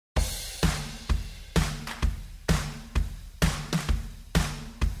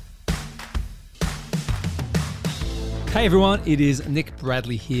Hey everyone, it is Nick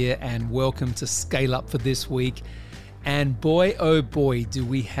Bradley here and welcome to Scale Up for this week. And boy, oh boy, do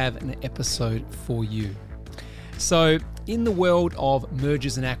we have an episode for you. So in the world of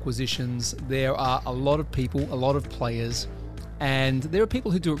mergers and acquisitions, there are a lot of people, a lot of players, and there are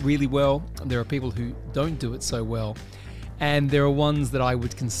people who do it really well. And there are people who don't do it so well. And there are ones that I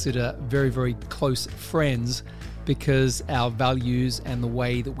would consider very, very close friends because our values and the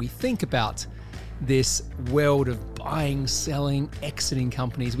way that we think about this world of buying, selling, exiting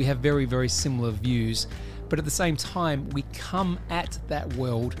companies, we have very, very similar views. But at the same time, we come at that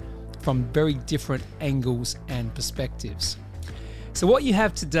world from very different angles and perspectives. So what you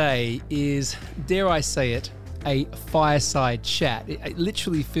have today is, dare I say it, a fireside chat. It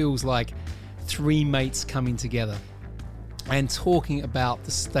literally feels like three mates coming together and talking about the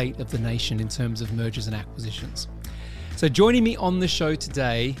state of the nation in terms of mergers and acquisitions. So joining me on the show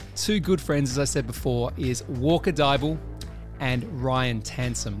today, two good friends, as I said before, is Walker Deibel and Ryan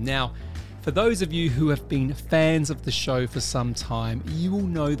Tansom. Now, for those of you who have been fans of the show for some time, you will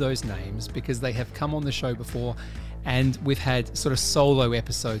know those names because they have come on the show before and we've had sort of solo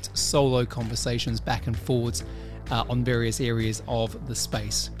episodes, solo conversations back and forwards on various areas of the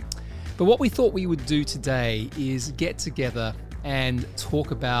space. But what we thought we would do today is get together and talk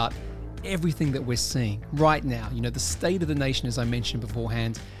about everything that we're seeing right now, the state of the nation, as I mentioned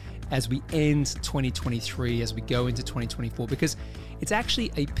beforehand, as we end 2023, as we go into 2024, because it's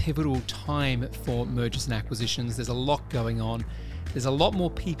actually a pivotal time for mergers and acquisitions. There's a lot going on. There's a lot more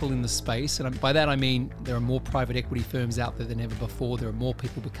people in the space. And by that, I mean, there are more private equity firms out there than ever before. There are more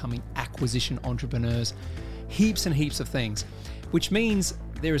people becoming acquisition entrepreneurs, heaps and heaps of things, which means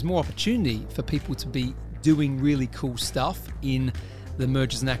there is more opportunity for people to be doing really cool stuff in the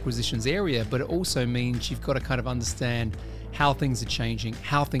mergers and acquisitions area, but it also means you've got to kind of understand how things are changing,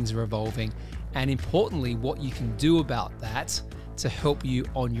 how things are evolving, and importantly, what you can do about that to help you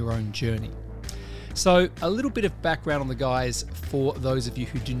on your own journey. So a little bit of background on the guys for those of you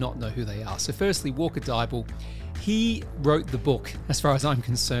who do not know who they are. So firstly, Walker Deibel, he wrote the book, as far as I'm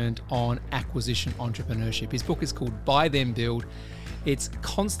concerned, on acquisition entrepreneurship. His book is called Buy Then Build. It's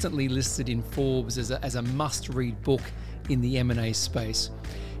constantly listed in Forbes as a must-read book in the M&A space.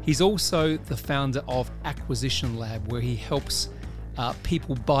 He's also the founder of Acquisition Lab, where he helps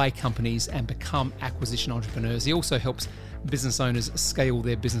people buy companies and become acquisition entrepreneurs. He also helps business owners scale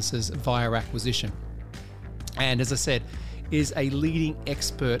their businesses via acquisition. And as I said, is a leading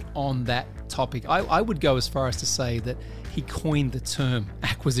expert on that topic. I would go as far as to say that he coined the term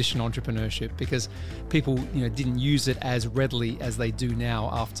acquisition entrepreneurship because people didn't use it as readily as they do now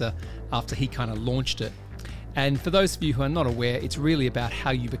after he kind of launched it. And for those of you who are not aware, it's really about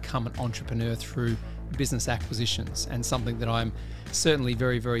how you become an entrepreneur through business acquisitions, and something that I'm certainly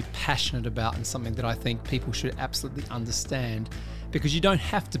very, very passionate about, and something that I think people should absolutely understand, because you don't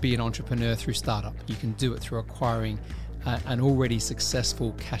have to be an entrepreneur through startup. You can do it through acquiring an already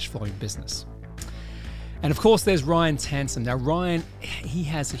successful cash flowing business. And of course, there's Ryan Tansom. Now, Ryan, he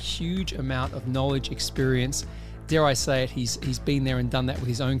has a huge amount of knowledge, experience. Dare I say it, he's been there and done that with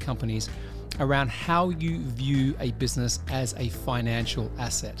his own companies, around how you view a business as a financial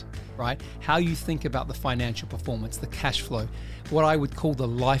asset, right? How you think about the financial performance, the cash flow, what I would call the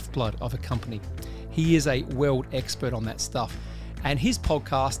lifeblood of a company. He is a world expert on that stuff. And his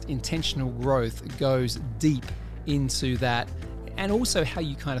podcast, Intentional Growth, goes deep into that, and also how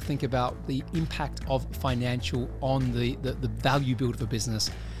you kind of think about the impact of financial on the value build of a business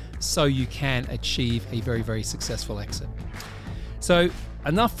so you can achieve a very, very successful exit. So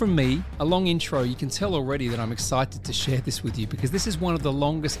enough from me, a long intro. You can tell already that I'm excited to share this with you because this is one of the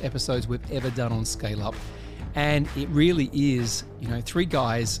longest episodes we've ever done on Scale Up. And it really is, three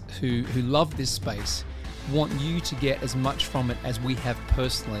guys who love this space, want you to get as much from it as we have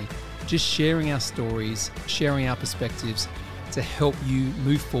personally, just sharing our stories, sharing our perspectives to help you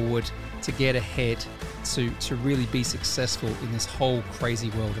move forward, to get ahead, to really be successful in this whole crazy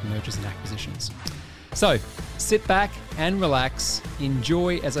world of mergers and acquisitions. So sit back and relax.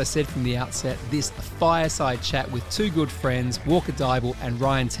 Enjoy, as I said from the outset, this fireside chat with two good friends, Walker Deibel and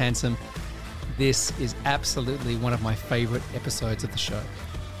Ryan Tansom. This is absolutely one of my favorite episodes of the show.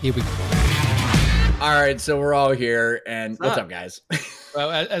 Here we go. All right, so we're all here, and what's up, guys?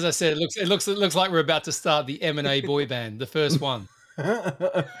 Well, as I said, it looks like we're about to start the M&A boy band, the first one.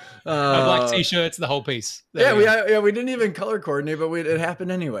 Black t-shirts, the whole pice. We didn't even color coordinate, but it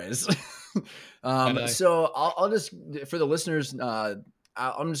happened anyways. So I'll just, for the listeners,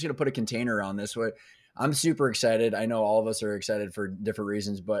 I'm just gonna put a container around this way. I'm super excited. I know all of us are excited for different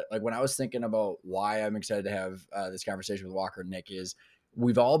reasons, but like when I was thinking about why I'm excited to have this conversation with Walker and Nick is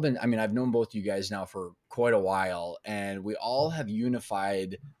we've all been, I mean, I've known both you guys now for quite a while, and we all have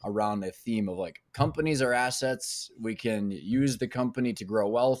unified around a theme of like, companies are assets. We can use the company to grow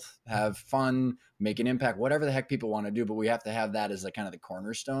wealth, have fun, make an impact, whatever the heck people want to do. But we have to have that as like kind of the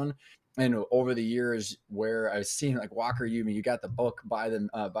cornerstone. And over the years where I've seen like Walker, you got the book, buy them,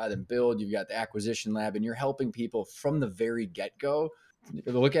 build, you've got the acquisition lab, and you're helping people from the very get-go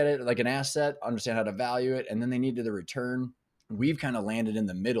look at it like an asset, understand how to value it, and then they need to the return. We've kind of landed in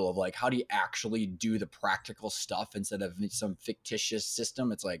the middle of like, how do you actually do the practical stuff instead of some fictitious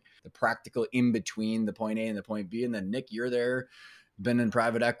system? It's like the practical in between the point A and the point B. And then Nick, you're there, been in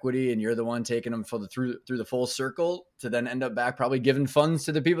private equity, and you're the one taking them through the full circle to then end up back probably giving funds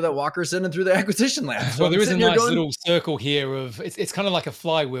to the people that Walker's sending through the acquisition lab. So well, there is a nice little circle here of it's kind of like a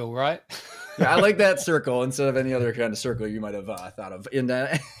flywheel, right? Yeah, I like that circle instead of any other kind of circle you might have thought of. And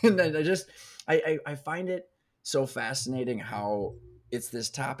I find it so fascinating how it's this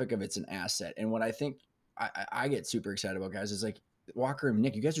topic of it's an asset. And what I think I get super excited about, guys, is like Walker and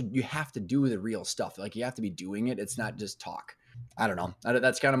Nick, you have to do the real stuff. Like you have to be doing it. It's not just talk. I don't know.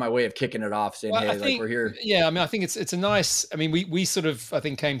 That's kind of my way of kicking it off, saying, hey, like we're here. Yeah, I mean, I think it's a nice, I mean, we sort of, I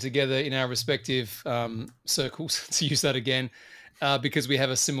think, came together in our respective circles, to use that again, because we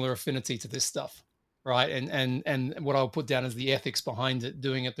have a similar affinity to this stuff, right? And what I'll put down is the ethics behind it,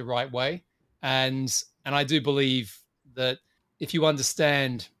 doing it the right way. And I do believe that if you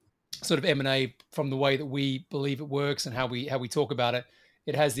understand sort of M&A from the way that we believe it works and how we talk about it,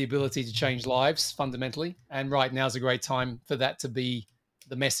 it has the ability to change lives fundamentally. And right now is a great time for that to be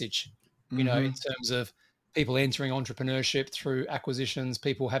the message, you know, in terms of people entering entrepreneurship through acquisitions,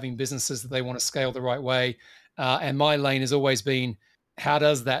 people having businesses that they want to scale the right way. And my lane has always been, how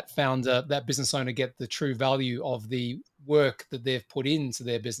does that founder, that business owner, get the true value of the work that they've put into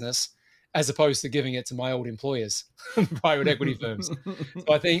their business, as opposed to giving it to my old employers, private equity firms.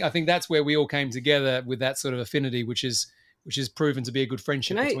 So I think that's where we all came together with that sort of affinity, which is proven to be a good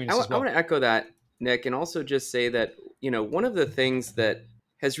friendship between us as well. I want to echo that, Nick, and also just say that, you know, one of the things that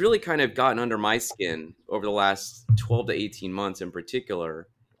has really kind of gotten under my skin over the last 12 to 18 months in particular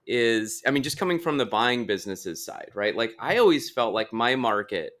is, I mean, just coming from the buying businesses side, right? Like I always felt like my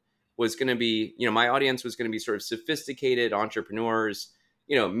market was going to be, you know, my audience was going to be sort of sophisticated entrepreneurs,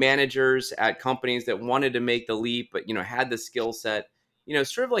 you know, managers at companies that wanted to make the leap, but, you know, had the skill set, you know,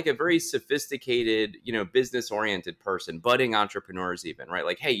 sort of like a very sophisticated, you know, business oriented person, budding entrepreneurs even, right?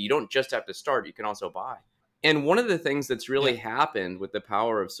 Like, hey, you don't just have to start, you can also buy. And one of the things that's really happened with the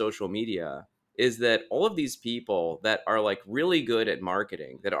power of social media is that all of these people that are like really good at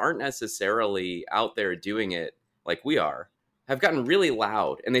marketing, that aren't necessarily out there doing it like we are, have gotten really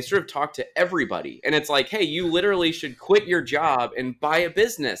loud, and they sort of talk to everybody. And it's like, hey, you literally should quit your job and buy a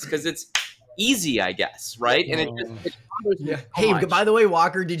business because it's easy, I guess, right? And it Hey, by the way,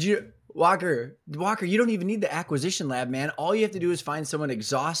 Walker, Walker, you don't even need the acquisition lab, man. All you have to do is find someone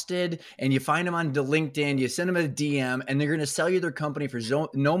exhausted, and you find them on LinkedIn, you send them a DM, and they're going to sell you their company for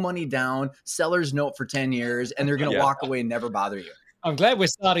no money down, seller's note for 10 years, and they're going to walk away and never bother you. I'm glad we're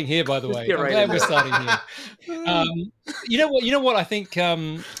starting here, by the way. I'm glad we're starting here. You know what I think,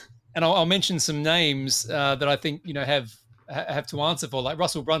 and I'll mention some names that I think, you know, have to answer for. Like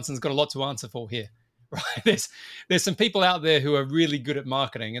Russell Brunson's got a lot to answer for here, right? There's some people out there who are really good at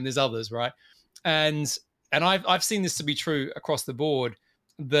marketing, and there's others, right? And I've seen this to be true across the board,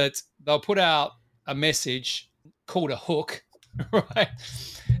 that they'll put out a message called a hook, right?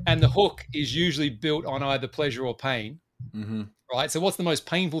 And the hook is usually built on either pleasure or pain. Mm-hmm. Right. So what's the most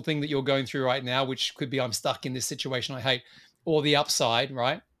painful thing that you're going through right now, which could be, I'm stuck in this situation I hate, or the upside,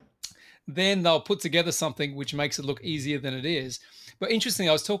 right? Then they'll put together something which makes it look easier than it is. But interestingly,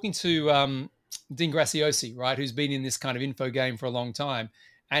 I was talking to Dean Graciosi, right, who's been in this kind of info game for a long time.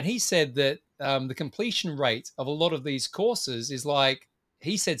 And he said that the completion rate of a lot of these courses is like,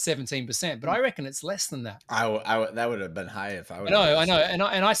 he said 17%, but I reckon it's less than that. That would have been high if I would. I know.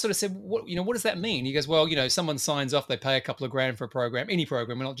 And I sort of said, what does that mean? He goes, well, you know, someone signs off, they pay a couple of grand for a program, any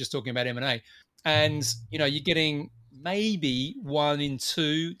program. We're not just talking about M&A. And, you know, you're getting maybe 1 in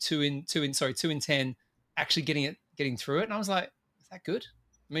 2 in 10 actually getting through it. And I was like, is that good?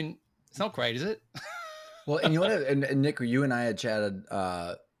 I mean, it's not great, is it? Well, and you know what, and Nick, you and I had chatted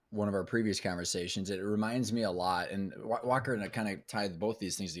one of our previous conversations. It reminds me a lot, and Walker and I kind of tied both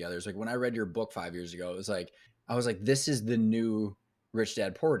these things together. It's like when I read your book 5 years ago, I was like, this is the new Rich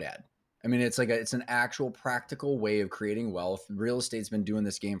Dad Poor Dad. I mean, it's an actual practical way of creating wealth. Real estate's been doing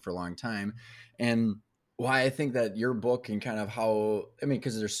this game for a long time. And why I think that your book and kind of how, I mean,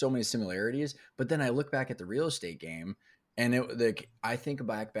 because there's so many similarities, but then I look back at the real estate game, And I think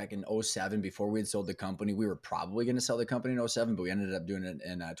back in 07, before we had sold the company, we were probably going to sell the company in 07, but we ended up doing it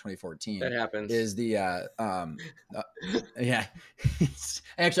in 2014. That happens. Is the yeah.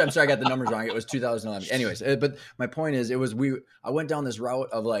 Actually, I'm sorry, I got the numbers wrong. It was 2011. Anyways, but my point is, I went down this route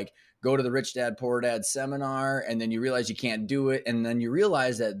of like, go to the Rich Dad Poor Dad seminar, and then you realize you can't do it, and then you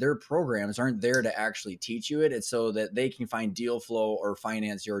realize that their programs aren't there to actually teach you it. It's so that they can find deal flow or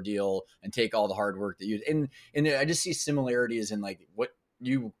finance your deal and take all the hard work that you and I just see similarities in like what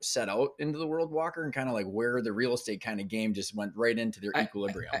you set out into the world, Walker, and kind of like where the real estate kind of game just went right into their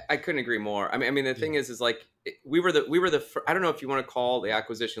equilibrium. I couldn't agree more. I mean, the thing is like we were the I don't know if you want to call the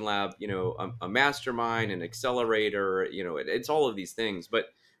Acquisition Lab, a mastermind, an accelerator, it's all of these things, but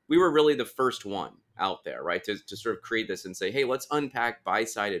we were really the first one out there, right? To sort of create this and say, hey, let's unpack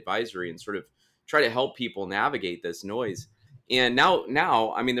buy-side advisory and sort of try to help people navigate this noise. And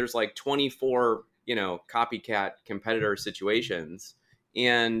now, I mean, there's like 24, copycat competitor situations.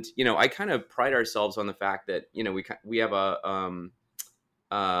 And, I kind of pride ourselves on the fact that, we have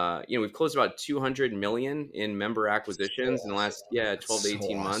we've closed about 200 million in member acquisitions in the last, 12 to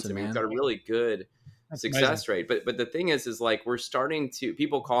 18 months. I mean, we've got a really good success rate. But the thing is like, we're starting to,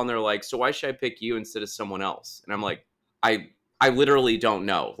 people call and they're like, so why should I pick you instead of someone else? And I'm like, I literally don't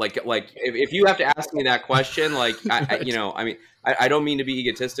know. Like if you have to ask me that question, like, I don't mean to be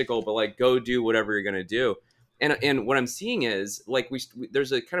egotistical, but like, go do whatever you're going to do. And what I'm seeing is like,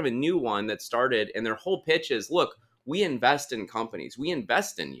 there's a kind of a new one that started, and their whole pitch is, look, we invest in companies. We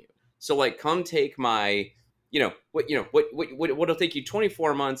invest in you. So like, come take my, what'll take you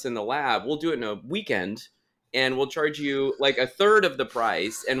 24 months in the lab. We'll do it in a weekend, and we'll charge you like a third of the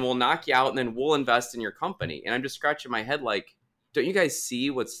price, and we'll knock you out, and then we'll invest in your company. And I'm just scratching my head like, don't you guys see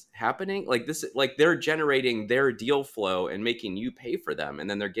what's happening? Like this, like they're generating their deal flow and making you pay for them, and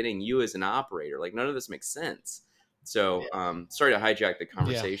then they're getting you as an operator. Like none of this makes sense. So, sorry to hijack the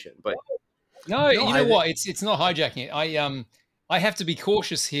conversation, but no, you know what? It's not hijacking it. I have to be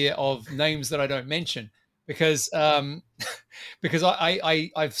cautious here of names that I don't mention because I've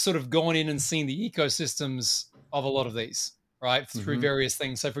sort of gone in and seen the ecosystems of a lot of these, right, through various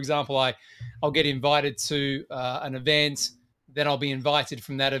things. So, for example, I'll get invited to an event. Then I'll be invited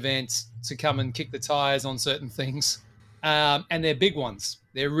from that event to come and kick the tires on certain things. And they're big ones.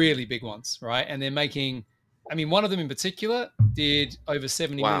 They're really big ones, right? And they're making, I mean, one of them in particular did over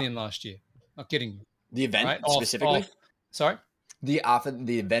 70 million last year. Not kidding you. The event right? specifically? Sorry? The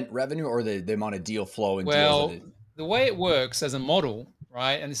event revenue or the amount of deal flow? And deals the way it works as a model,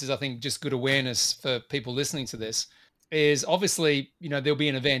 right? And this is, I think, just good awareness for people listening to this, is obviously, there'll be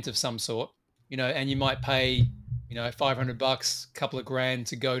an event of some sort, and you might pay, $500, couple of grand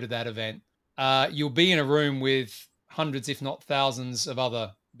to go to that event. You'll be in a room with hundreds, if not thousands of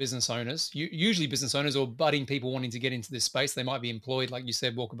other business owners, usually business owners or budding people wanting to get into this space. They might be employed, like you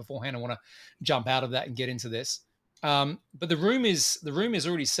said, Walker, beforehand. I want to jump out of that and get into this. But the room is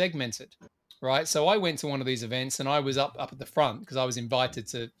already segmented, right? So I went to one of these events and I was up at the front because I was invited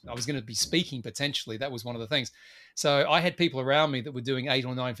to, I was going to be speaking potentially. That was one of the things. So I had people around me that were doing 8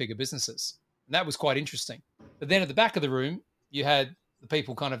 or 9 figure businesses. And that was quite interesting. But then at the back of the room, you had the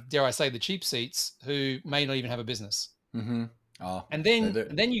people kind of, dare I say, the cheap seats who may not even have a business. Mm-hmm. Oh, and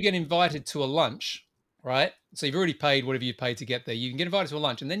then you get invited to a lunch, right? So you've already paid whatever you paid to get there. You can get invited to a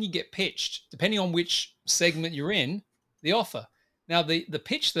lunch, and then you get pitched, depending on which segment you're in, the offer. Now, the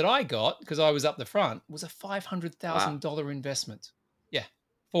pitch that I got, because I was up the front, was a $500,000 investment. Yeah,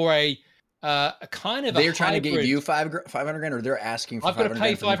 for a kind of they're trying to give you 500 grand, or they're asking for I've got to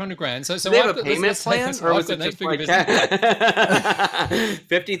pay 500 grand. So they have a payment plan, or was it just like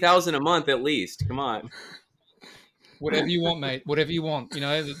 $50,000 a month at least? Come on. Whatever you want, mate. Whatever you want.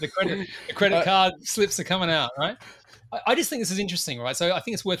 The credit card slips are coming out, right? I just think this is interesting, right? So I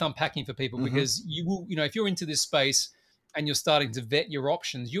think it's worth unpacking for people because you will, if you're into this space and you're starting to vet your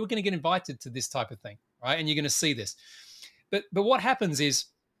options, you're going to get invited to this type of thing, right? And you're going to see this. But what happens is,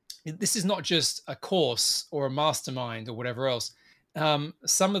 this is not just a course or a mastermind or whatever else.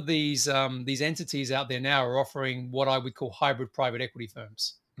 Some of these entities out there now are offering what I would call hybrid private equity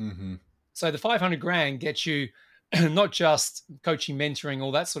firms. Mm-hmm. So the 500 grand gets you not just coaching, mentoring,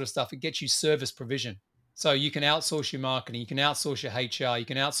 all that sort of stuff. It gets you service provision. So you can outsource your marketing, you can outsource your HR, you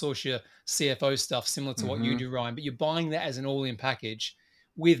can outsource your CFO stuff similar to what you do, Ryan, but you're buying that as an all-in package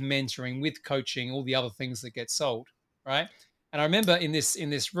with mentoring, with coaching, all the other things that get sold, right? And I remember in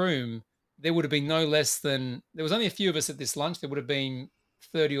this room, there would have been no less than, there was only a few of us at this lunch. There would have been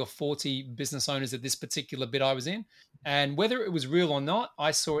 30 or 40 business owners at this particular bit I was in. And whether it was real or not,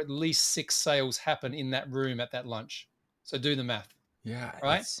 I saw at least 6 sales happen in that room at that lunch. So do the math. Yeah.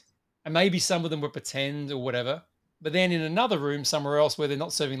 Right. And maybe some of them were pretend or whatever. But then in another room somewhere else where they're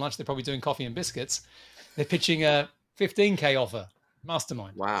not serving lunch, they're probably doing coffee and biscuits. They're pitching a 15K offer,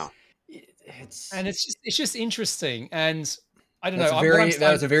 mastermind. Wow. And it's just interesting. And I don't That's know.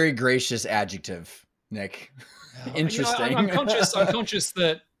 that was a very gracious adjective, Nick. Interesting. I'm conscious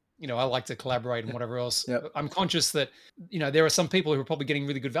that, I like to collaborate and whatever else. Yep. I'm conscious that, there are some people who are probably getting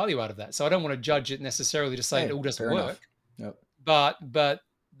really good value out of that. So I don't want to judge it necessarily to say it all doesn't work. Yep. But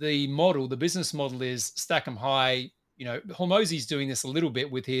the business model is stack them high. Hormozi's doing this a little bit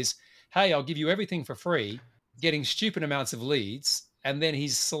with his, hey, I'll give you everything for free, getting stupid amounts of leads. And then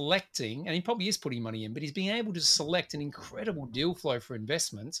he's selecting, and he probably is putting money in, but he's being able to select an incredible deal flow for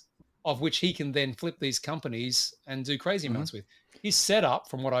investment, of which he can then flip these companies and do crazy amounts with. His setup,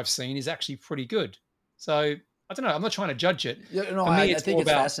 from what I've seen, is actually pretty good. So I don't know. I'm not trying to judge it. Yeah, no, I think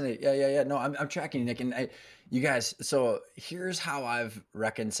it's fascinating. Yeah. No, I'm tracking, Nick, and you guys. So here's how I've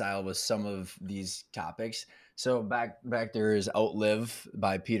reconciled with some of these topics. So back there is Outlive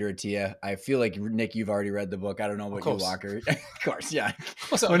by Peter Attia. I feel like, Nick, you've already read the book. I don't know about you, Walker. Of course, yeah.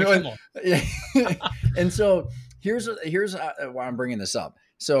 Yeah. And so here's why I'm bringing this up.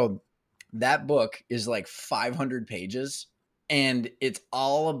 So that book is like 500 pages, and it's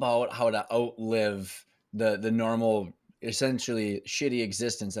all about how to outlive the normal, essentially shitty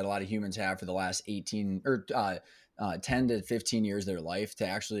existence that a lot of humans have for the last 10 to 15 years of their life, to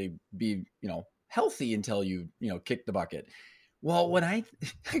actually be, healthy until you kick the bucket. Well, when I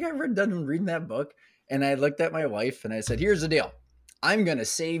got done reading that book, and I looked at my wife and I said, here's the deal. I'm going to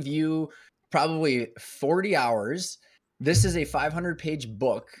save you probably 40 hours. This is a 500-page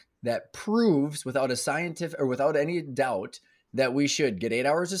book that proves without any doubt that we should get 8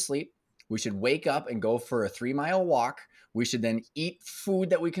 hours of sleep. We should wake up and go for a 3-mile walk. We should then eat food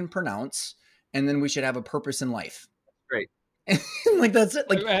that we can pronounce. And then we should have a purpose in life. Great. Like, that's it.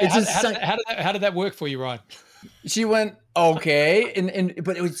 Like, it's how did that work for you, Ryan? She went, okay.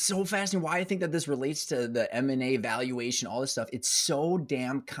 But it was so fascinating why I think that this relates to the M&A valuation, all this stuff. It's so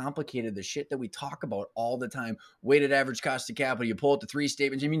damn complicated. The shit that we talk about all the time, weighted average cost of capital, you pull out the 3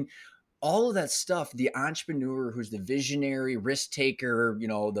 statements. I mean, all of that stuff, the entrepreneur who's the visionary, risk taker,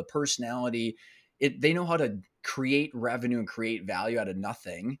 the personality, they know how to create revenue and create value out of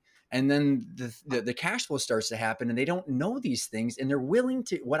nothing. And then the cash flow starts to happen, and they don't know these things, and they're willing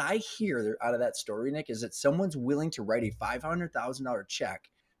to. What I hear out of that story, Nick, is that someone's willing to write a $500,000 check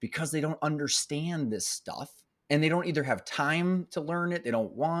because they don't understand this stuff, and they don't either have time to learn it, they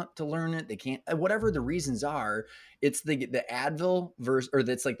don't want to learn it, they can't. Whatever the reasons are, it's the Advil versus, or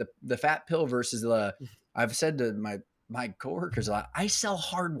it's like the fat pill versus the. I've said to my coworkers a lot, I sell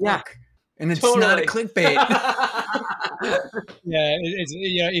hard work. Yeah. And it's not a clickbait.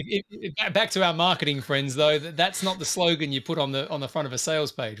 Back to our marketing friends, though. That's not the slogan you put on the front of a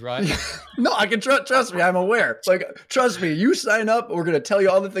sales page, right? No, I can trust me. I'm aware. Like, trust me. You sign up. We're going to tell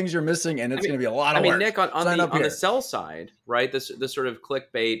you all the things you're missing, and it's going to be a lot of work. Nick, on the sell side, right? This sort of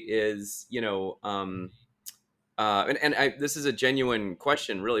clickbait is, this is a genuine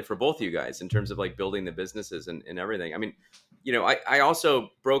question, really, for both of you guys in terms of like building the businesses and everything. I mean, I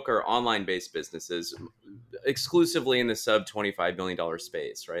also broker online-based businesses exclusively in the sub $25 million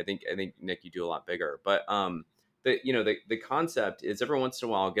space, right? I think Nick, you do a lot bigger, but the concept is every once in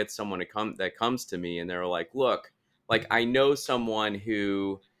a while I'll get someone that comes to me and they're like, look, like I know someone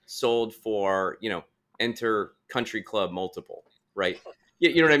who sold for enter country club multiple, right?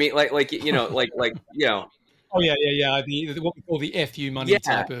 You know what I mean? Like. Oh yeah. What we call the FU money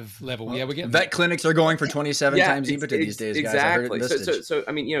type of level. Yeah, we're getting vet clinics are going for 27 times EBITDA these days. Exactly. Guys. So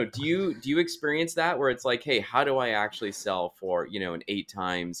I mean, do you experience that where it's like, hey, how do I actually sell for an 8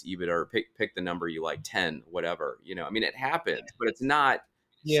 times EBITDA, or pick the number you like, 10, whatever. I mean, it happens, but it's not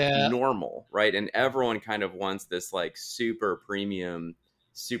normal, right? And everyone kind of wants this like super premium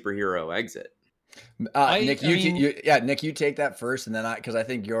superhero exit. Nick, you take that first, and then because I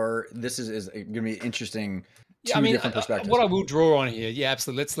think this is going to be interesting. Different perspectives. What I will draw on here,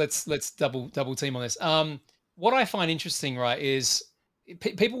 absolutely. Let's double team on this. What I find interesting, right, is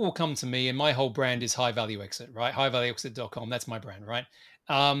people will come to me, and my whole brand is High Value Exit, right? highvalueexit.com. That's my brand, right?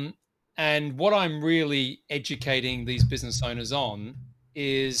 And what I'm really educating these business owners on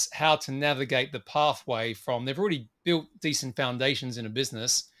is how to navigate the pathway from they've already built decent foundations in a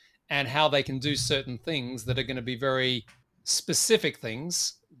business, and how they can do certain things that are going to be very specific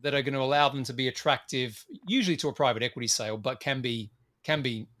things that are going to allow them to be attractive, usually to a private equity sale, but can be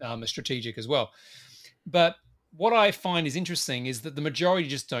strategic as well. But what I find is interesting is that the majority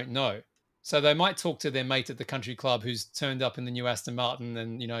just don't know. So they might talk to their mate at the country club who's turned up in the new Aston Martin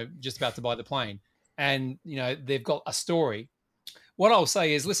and, just about to buy the plane. And, they've got a story. What I'll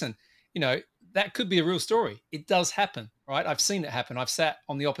say is, listen, that could be a real story. It does happen, right? I've seen it happen. I've sat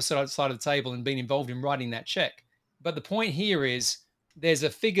on the opposite side of the table and been involved in writing that check. But the point here is there's a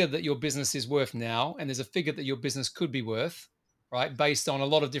figure that your business is worth now, and there's a figure that your business could be worth, right? Based on a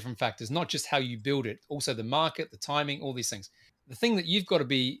lot of different factors, not just how you build it, also the market, the timing, all these things. The thing that you've got to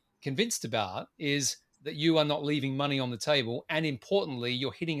be convinced about is that you are not leaving money on the table. And importantly,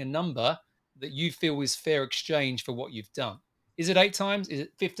 you're hitting a number that you feel is fair exchange for what you've done. Is it 8 times? Is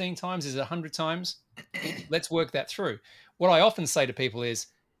it 15 times? Is it 100 times? Let's work that through. What I often say to people is,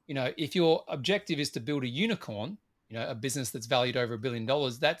 if your objective is to build a unicorn, a business that's valued over $1 billion,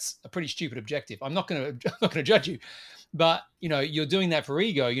 that's a pretty stupid objective. I'm not going to judge you, but you're doing that for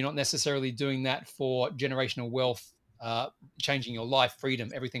ego. You're not necessarily doing that for generational wealth, changing your life,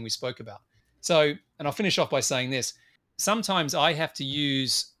 freedom, everything we spoke about. So, and I'll finish off by saying this. Sometimes I have to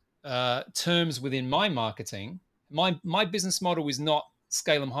use terms within my marketing. My business model is not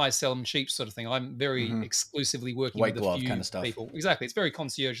scale them high, sell them cheap sort of thing. I'm very exclusively working with a few kind of stuff. People. Exactly. It's very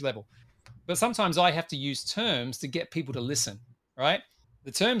concierge level. But sometimes I have to use terms to get people to listen, right?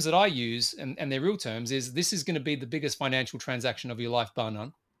 The terms that I use, and they're real terms, is this is going to be the biggest financial transaction of your life, bar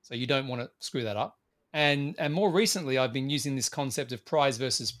none. So you don't want to screw that up. And more recently, I've been using this concept of prize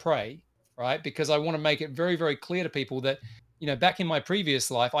versus prey, right? Because I want to make it very, very clear to people that, back in my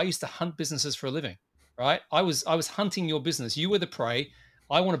previous life, I used to hunt businesses for a living, right? I was hunting your business. You were the prey.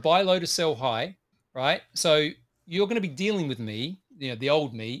 I want to buy low to sell high, right? So you're going to be dealing with me, the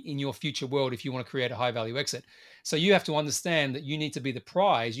old me, in your future world if you want to create a high value exit. So you have to understand that you need to be the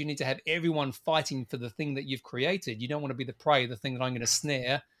prize. You need to have everyone fighting for the thing that you've created. You don't want to be the prey, the thing that I'm going to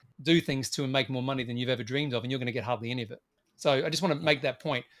snare, do things to and make more money than you've ever dreamed of, and you're going to get hardly any of it. So I just want to make that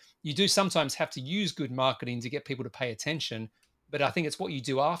point. You do sometimes have to use good marketing to get people to pay attention, but I think it's what you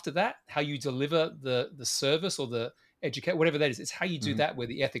do after that, how you deliver the service or the educate, whatever that is. It's how you do that where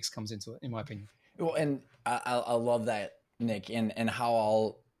the ethics comes into it, in my opinion. Well, and I love that, Nick, and how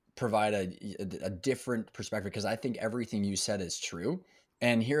I'll provide a different perspective, because I think everything you said is true.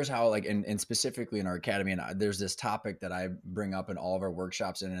 And here's how, and specifically in our academy, and there's this topic that I bring up in all of our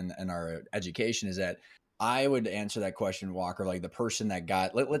workshops and in our education, is that I would answer that question, Walker, like the person that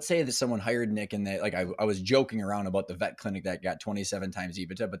got, let's say that someone hired Nick and I was joking around about the vet clinic that got 27 times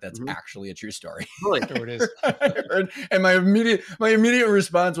EBITDA, but that's actually a true story. Really? Sure it is. And my immediate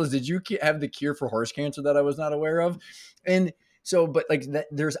response was, did you have the cure for horse cancer that I was not aware of? And so, but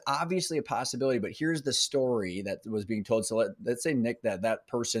there's obviously a possibility, but here's the story that was being told. So let's say, Nick, that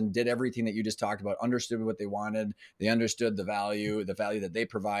person did everything that you just talked about, understood what they wanted. They understood the value that they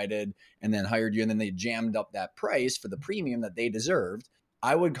provided, and then hired you. And then they jammed up that price for the premium that they deserved.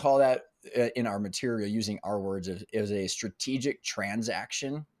 I would call that in our material, using our words, as a strategic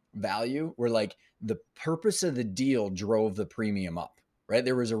transaction value, where the purpose of the deal drove the premium up, right?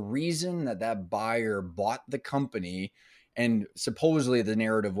 There was a reason that buyer bought the company. And supposedly the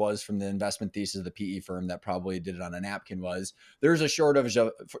narrative was, from the investment thesis of the PE firm that probably did it on a napkin, was there's a shortage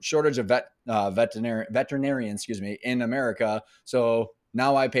of veterinarians, in America. So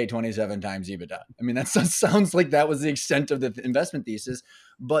now I pay 27 times EBITDA. I mean, that sounds like that was the extent of the investment thesis,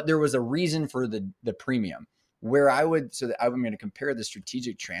 but there was a reason for the premium. Where I'm going to compare the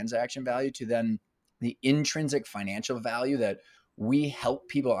strategic transaction value to then the intrinsic financial value that we help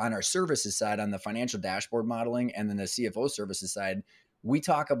people on our services side, on the financial dashboard modeling, and then the CFO services side. We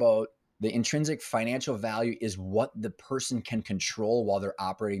talk about the intrinsic financial value is what the person can control while they're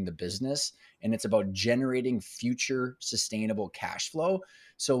operating the business. And it's about generating future sustainable cash flow.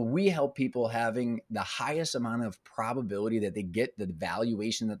 So we help people having the highest amount of probability that they get the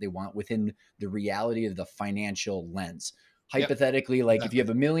valuation that they want within the reality of the financial lens. Hypothetically, exactly. If you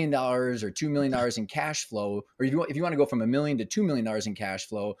have $1 million or $2 million in cash flow, or if you want to go from $1 million to $2 million in cash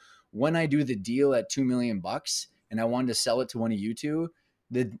flow, when I do the deal at $2 million and I wanted to sell it to one of you two,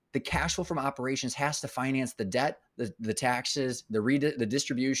 the cash flow from operations has to finance the debt, the taxes, the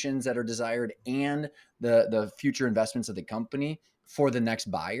distributions that are desired, and the future investments of the company for the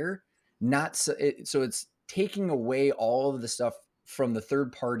next buyer. So it's taking away all of the stuff from the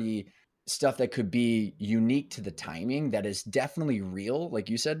third party stuff that could be unique to the timing that is definitely real, like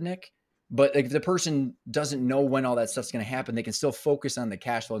you said, Nick. But if the person doesn't know when all that stuff's going to happen, they can still focus on the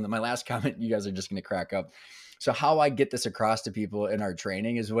cash flow. And then my last comment, you guys are just going to crack up. So how I get this across to people in our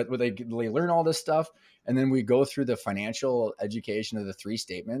training is what they learn all this stuff. And then we go through the financial education of the 3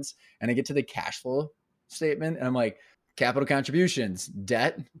 statements, and I get to the cash flow statement, and I'm like, capital contributions,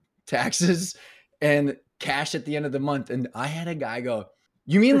 debt, taxes, and cash at the end of the month. And I had a guy go,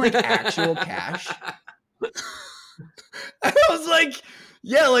 "You mean actual cash?" I was like,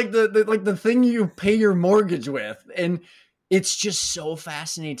 "Yeah, the thing you pay your mortgage with." And it's just so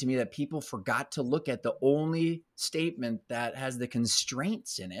fascinating to me that people forgot to look at the only statement that has the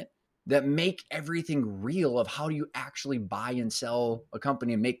constraints in it that make everything real of how do you actually buy and sell a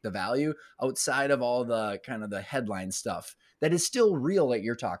company and make the value outside of all the kind of the headline stuff that is still real that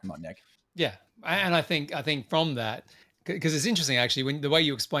you're talking about, Nick. Yeah. And I think from that, because it's interesting actually, when the way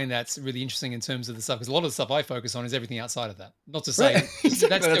you explain that's really interesting in terms of the stuff, because a lot of the stuff I focus on is everything outside of that. Not to say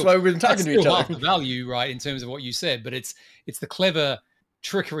that's why we've been talking to each other. Half the value, right, in terms of what you said, but it's the clever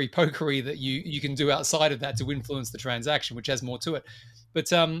trickery, pokery that you can do outside of that to influence the transaction, which has more to it.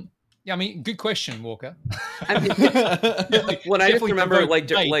 But yeah, I mean, good question, Walker. I mean, when I just remember, like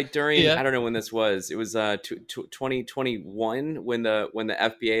during, I don't know when this was. It was 2021 when the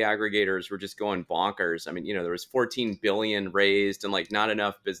FBA aggregators were just going bonkers. I mean, there was 14 billion raised and like not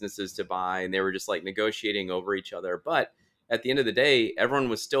enough businesses to buy, and they were just like negotiating over each other. But at the end of the day, everyone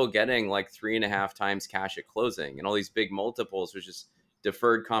was still getting like 3.5 times cash at closing, and all these big multiples was just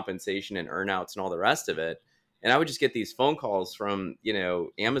deferred compensation and earnouts and all the rest of it. And I would just get these phone calls from,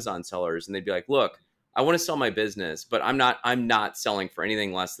 Amazon sellers, and they'd be like, look, I want to sell my business, but I'm not selling for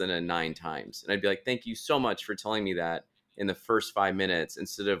anything less than a 9 times. And I'd be like, thank you so much for telling me that in the first 5 minutes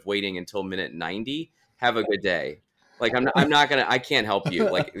instead of waiting until minute 90. Have a good day. Like, I can't help you.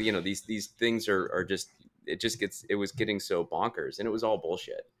 Like, these things are just, it was getting so bonkers, and it was all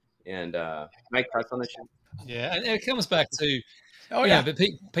bullshit. And Mike, press on the show. Yeah. And it comes back to, but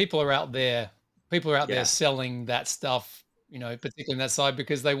people are out there. People are out there selling that stuff, particularly on that side,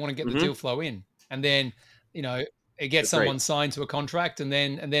 because they want to get the deal flow in. And then, it gets someone signed to a contract, and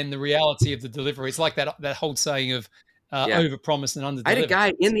then the reality of the delivery. It's like that whole saying of overpromise and underdeliver. I had a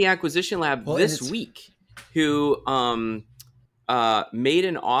guy in the acquisition lab this week who made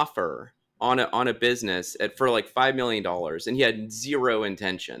an offer on a business for like $5 million, and he had zero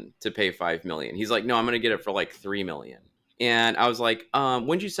intention to pay $5 million. He's like, no, I'm going to get it for like $3 million. And I was like, when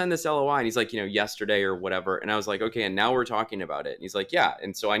did you send this LOI? And he's like, yesterday or whatever. And I was like, okay, and now we're talking about it. And he's like, yeah.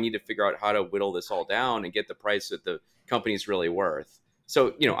 And so I need to figure out how to whittle this all down and get the price that the company's really worth.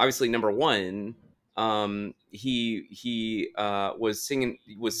 So, obviously, number one, he was sitting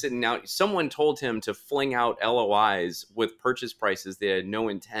out. Someone told him to fling out LOIs with purchase prices they had no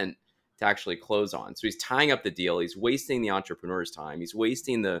intent to actually close on. So he's tying up the deal. He's wasting the entrepreneur's time. He's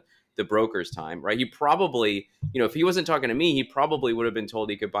wasting the broker's time, right? He probably, if he wasn't talking to me, he probably would have been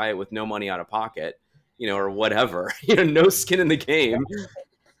told he could buy it with no money out of pocket, or whatever, no skin in the game.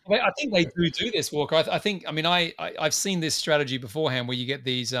 I think they do this, Walker. I've seen this strategy beforehand where you get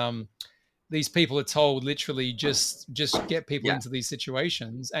these people are told literally just get people into these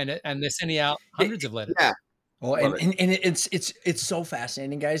situations, and they're sending out hundreds of letters. Yeah. Well, and it's so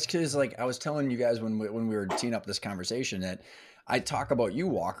fascinating, guys, because like I was telling you guys when we were teeing up this conversation that I talk about you,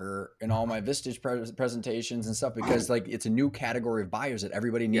 Walker, in all my Vistage presentations and stuff, because like it's a new category of buyers that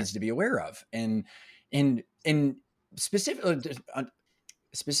everybody needs to be aware of, and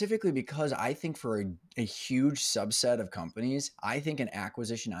specifically because I think for a huge subset of companies, I think an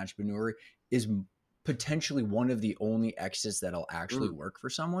acquisition entrepreneur is potentially one of the only exits that'll actually work for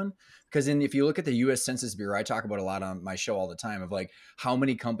someone. Because if you look at the U.S. Census Bureau, I talk about a lot on my show all the time of like how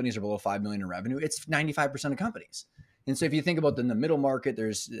many companies are below 5 million in revenue. It's 95% of companies. And so if you think about in the middle market,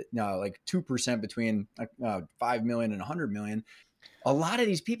 there's like 2% between 5 million and 100 million. A lot of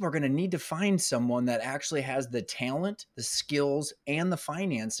these people are going to need to find someone that actually has the talent, the skills, and the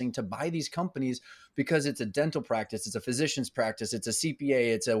financing to buy these companies, because it's a dental practice, it's a physician's practice, it's a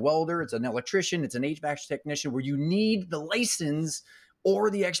CPA, it's a welder, it's an electrician, it's an HVAC technician, where you need the license or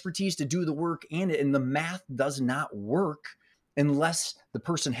the expertise to do the work, and the math does not work unless the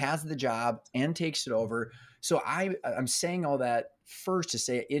person has the job and takes it over. So I'm saying all that first to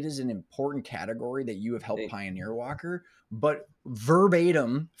say it is an important category that you have helped pioneer, Walker, but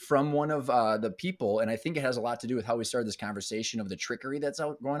verbatim from one of the people, and I think it has a lot to do with how we started this conversation of the trickery that's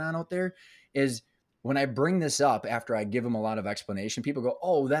going on out there, is when I bring this up after I give them a lot of explanation, people go,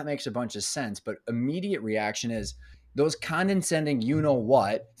 oh, that makes a bunch of sense. But immediate reaction is, those condescending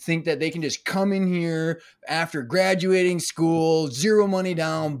think that they can just come in here after graduating school, zero money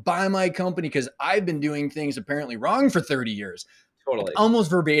down, buy my company because I've been doing things apparently wrong for 30 years. Totally. Almost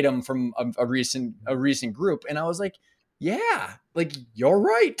verbatim from a recent group. And I was like, yeah, like you're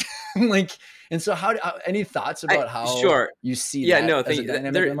right. Like, and so any thoughts about how you see that? No, thank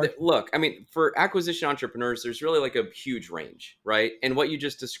you. Look, I mean, for acquisition entrepreneurs, there's really like a huge range, right? And what you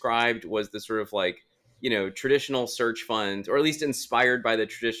just described was the sort of like, traditional search fund, or at least inspired by the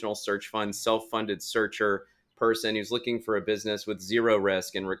traditional search fund, self-funded searcher person who's looking for a business with zero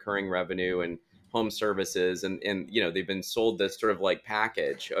risk and recurring revenue and home services. And they've been sold this sort of like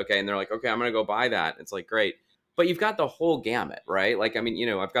package. Okay. And they're like, okay, I'm going to go buy that. It's like, great. but you've got the whole gamut, right? Like, I mean, you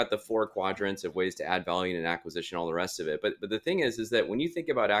know, I've got the 4 quadrants of ways to add value in an acquisition, all the rest of it. But the thing is that when you think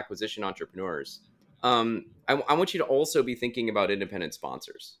about acquisition entrepreneurs, I want you to also be thinking about independent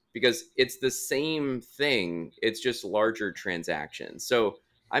sponsors, because it's the same thing. It's just larger transactions. So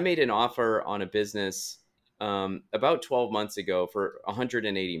I made an offer on a business about 12 months ago for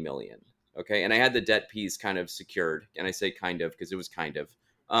 180 million. Okay. And I had the debt piece kind of secured. And I say kind of because it was kind of.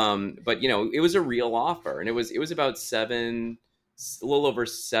 But you know, it was a real offer, and it was about a little over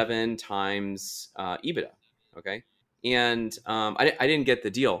 7 times EBITDA. Okay. And I didn't get the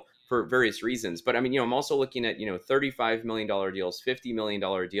deal for various reasons, but I mean, you know, I'm also looking at, you know, $35 million deals, $50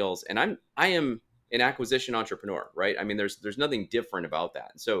 million deals, and I am an acquisition entrepreneur, right? I mean, there's nothing different about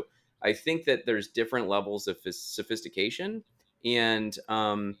that. So I think that there's different levels of sophistication. And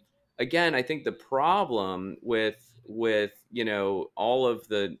again, I think the problem with, you know, all of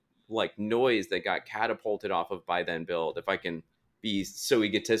the like noise that got catapulted off of buy then build, if I can be so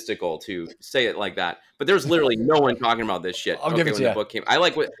egotistical to say it like that, but there's literally no one talking about this shit. I'll give it to when you. The book came, I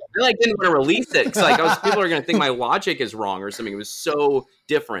didn't want to release it because like people are going to think my logic is wrong or something. It was so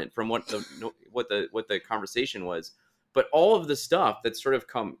different from what the conversation was. But all of the stuff that's sort of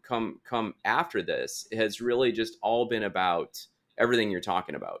come after this has really just all been about everything you're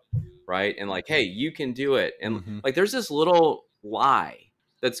talking about, right? And like, hey, you can do it. And like, there's this little lie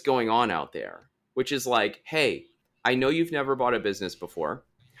that's going on out there, which is like, hey, I know you've never bought a business before.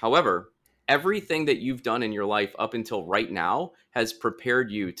 However, everything that you've done in your life up until right now has prepared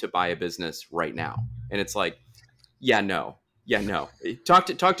you to buy a business right now. And it's like, yeah, no. Talk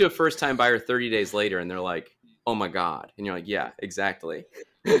to a first-time buyer 30 days later, and they're like, oh my God. And you're like, yeah, exactly.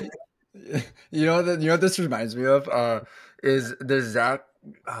 You know what this reminds me of is the Zach.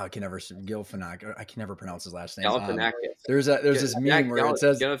 I can never Galifianakis. I can never pronounce his last name. There's this meme where it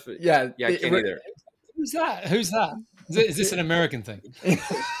says, I can't either. Who's that? Is this an American thing?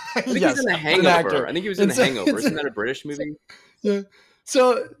 I think he's in The Hangover. I think he was in The Hangover. Isn't that a British movie? Yeah.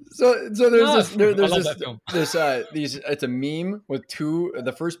 So there's it's a meme with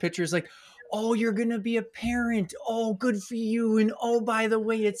the first picture is like, oh, you're going to be a parent. Oh, good for you. And oh, by the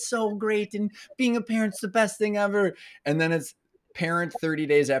way, it's so great. And being a parent's the best thing ever. And then it's parent 30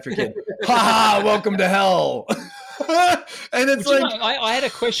 days after kid. Ha, welcome to hell. And it's like, I had a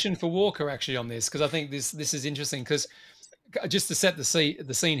question for Walker actually on this, because I think this is interesting, because just to set the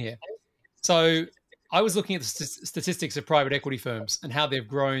scene here. So I was looking at the statistics of private equity firms and how they've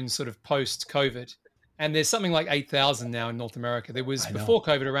grown sort of post-COVID. And there's something like 8,000 now in North America. There was before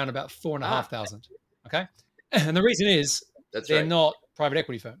COVID around about 4,500. Okay. And the reason is they're not private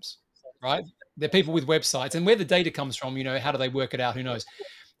equity firms, right? They're people with websites, and where the data comes from, you know, how do they work it out? Who knows?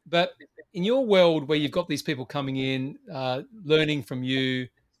 But in your world where you've got these people coming in, learning from you,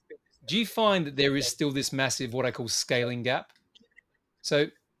 do you find that there is still this massive, what I call scaling gap? So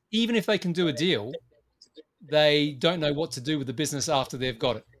even if they can do a deal, they don't know what to do with the business after they've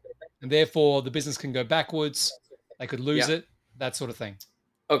got it. And therefore the business can go backwards. They could lose it, that sort of thing.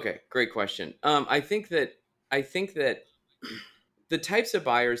 Okay. Great question. I think that the types of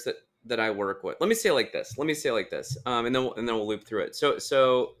buyers that I work with, let me say it like this, and then we'll loop through it.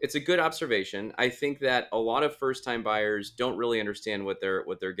 So it's a good observation. I think that a lot of first-time buyers don't really understand what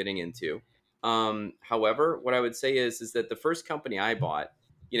they're getting into. However, what I would say is that the first company I bought,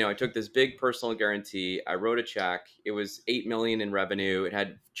 you know, I took this big personal guarantee. I wrote a check. It was $8 million in revenue. It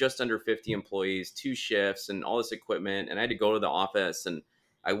had just under 50 employees, 2 shifts, and all this equipment. And I had to go to the office, and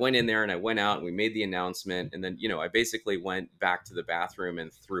I went in there and I went out and we made the announcement. And then, you know, I basically went back to the bathroom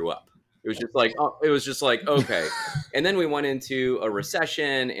and threw up. It was just like, okay. And then we went into a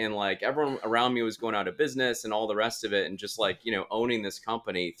recession, and like everyone around me was going out of business and all the rest of it. And just like, you know, owning this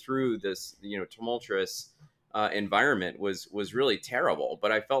company through this, you know, tumultuous environment was really terrible.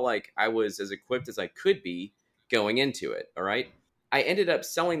 But I felt like I was as equipped as I could be going into it. All right. I ended up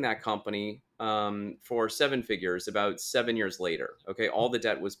selling that company for 7 figures about 7 years later. Okay. All the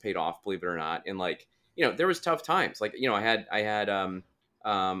debt was paid off, believe it or not. And like, you know, there was tough times. Like, you know, I had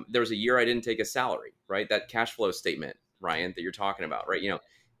there was a year I didn't take a salary, right? That cash flow statement, Ryan, that you're talking about, right? You know,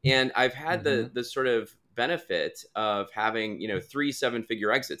 and I've had the sort of benefit of having, you know, 3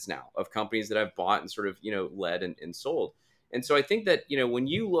 7-figure exits now of companies that I've bought and sort of, you know, led and sold. And so I think that, you know, when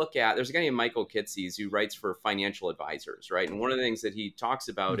you look at, there's a guy named Michael Kitces who writes for financial advisors, right? And one of the things that he talks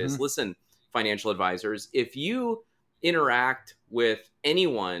about is, listen, financial advisors, if you interact with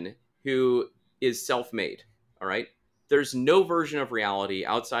anyone who is self-made, all right, there's no version of reality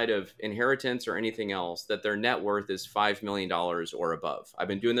outside of inheritance or anything else that their net worth is $5 million or above. I've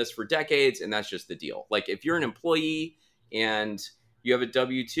been doing this for decades, and that's just the deal. Like if you're an employee and you have a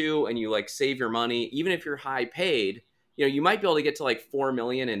W-2 and you like save your money, even if you're high paid, you know, you might be able to get to like 4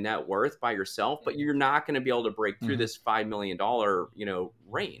 million in net worth by yourself, but you're not going to be able to break through this $5 million, you know,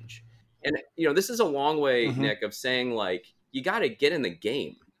 range. And, you know, this is a long way, Nick, of saying like, you got to get in the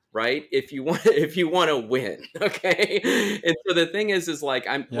game, right? If you want to win. Okay. And so the thing is like,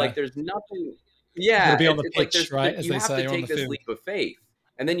 like, there's nothing. Yeah. Be on the pitch, like right? As you they have say, to take this leap of faith.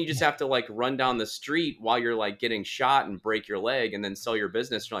 And then you just have to like run down the street while you're like getting shot and break your leg and then sell your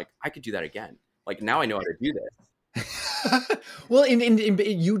business. You're like, I could do that again. Like now I know how to do this. Well,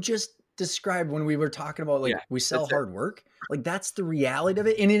 you just described when we were talking about like we sell hard work, like that's the reality of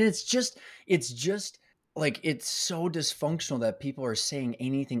it. And it's just like, it's so dysfunctional that people are saying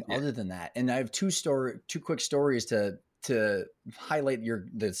anything other than that. And I have two quick stories to highlight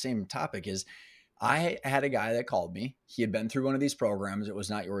the same topic. Is I had a guy that called me. He had been through one of these programs. It was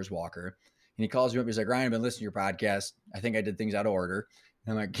Not Yours, Walker. And he calls me up. He's like, Ryan, I've been listening to your podcast. I think I did things out of order.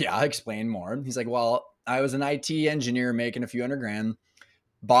 And I'm like, yeah, I'll explain more. He's like, well, I was an IT engineer making a few $100,000,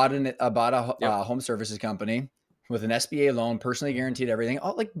 bought a home services company with an SBA loan, personally guaranteed everything.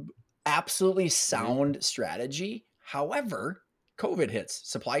 All like absolutely sound strategy. However, COVID hits,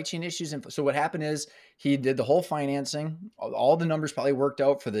 supply chain issues. And so what happened is he did the whole financing. All the numbers probably worked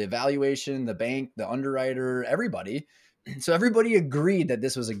out for the evaluation, the bank, the underwriter, everybody. So everybody agreed that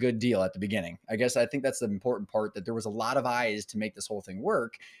this was a good deal at the beginning. I think that's the important part, that there was a lot of eyes to make this whole thing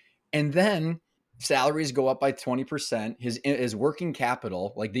work. And then salaries go up by 20%. His working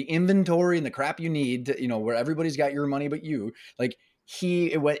capital, like the inventory and the crap you need to, you know, where everybody's got your money but you, like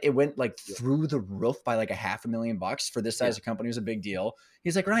it went like through the roof by like $500,000 for this size of company. It was a big deal.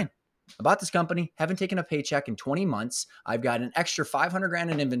 He's like, Ryan, I bought this company, haven't taken a paycheck in 20 months. I've got an extra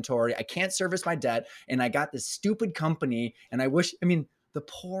 $500,000 in inventory. I can't service my debt. And I got this stupid company. And the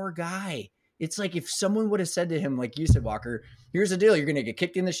poor guy, it's like if someone would have said to him, like you said, Walker, here's the deal. You're going to get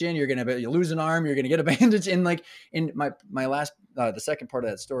kicked in the shin. You're going to lose an arm. You're going to get a bandage. And like in my last, the second part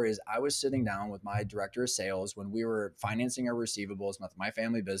of that story is I was sitting down with my director of sales when we were financing our receivables with my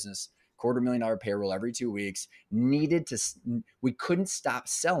family business, $250,000 payroll every 2 weeks, we couldn't stop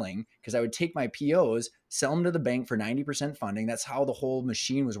selling because I would take my POs, sell them to the bank for 90% funding. That's how the whole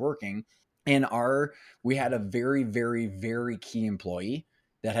machine was working. And we had a very, very, very key employee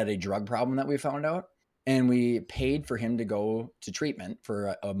that had a drug problem that we found out. And we paid for him to go to treatment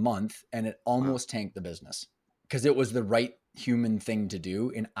for a month, and it almost tanked the business because it was the right human thing to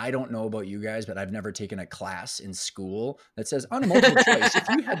do. And I don't know about you guys, but I've never taken a class in school that says on a multiple choice, if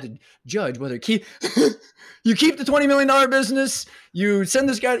you had to judge whether you keep the $20 million business, you send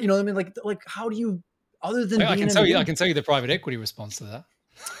this guy, you know, I mean, like how do you, other than I can tell you the private equity response to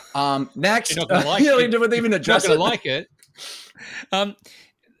that. Next, you're not going to like it. With even address you're not going to like it.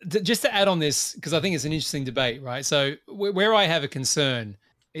 Just to add on this, because I think it's an interesting debate, right? So where I have a concern,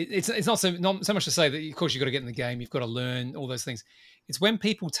 it's not so much to say that, of course, you've got to get in the game, you've got to learn all those things. It's when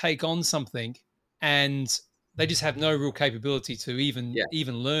people take on something and they just have no real capability to even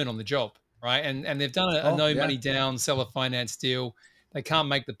learn on the job, right? And they've done a money down seller finance deal. They can't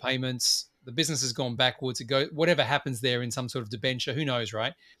make the payments. The business has gone backwards. Whatever happens there in some sort of debenture, who knows,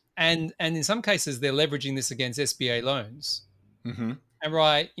 right? And in some cases, they're leveraging this against SBA loans. Mm-hmm. And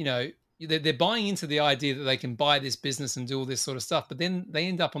right, you know, they're buying into the idea that they can buy this business and do all this sort of stuff, but then they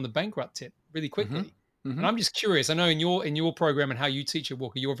end up on the bankrupt tip really quickly. Mm-hmm. Mm-hmm. And I'm just curious. I know in your program and how you teach it,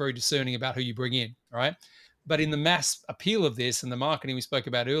 Walker, you're very discerning about who you bring in, right? But in the mass appeal of this and the marketing we spoke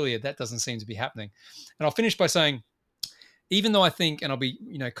about earlier, that doesn't seem to be happening. And I'll finish by saying, even though I think, and I'll be,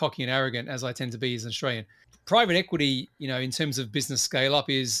 you know, cocky and arrogant as I tend to be as an Australian, private equity, you know, in terms of business scale up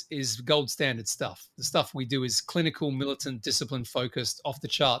is gold standard stuff. The stuff we do is clinical, militant, discipline focused, off the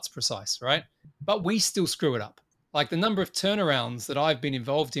charts, precise, right? But we still screw it up. Like the number of turnarounds that I've been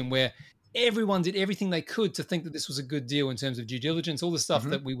involved in where everyone did everything they could to think that this was a good deal in terms of due diligence, all the stuff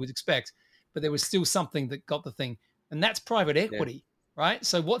that we would expect, but there was still something that got the thing. And that's private equity, right?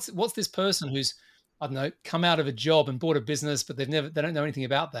 So what's this person who's, I don't know, come out of a job and bought a business, but they don't know anything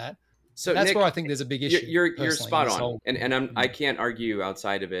about that. So that's Nick, where I think there's a big issue. You're spot on, and I can't argue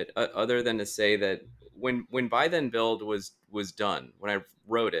outside of it, other than to say that when Buy Then Build was done, when I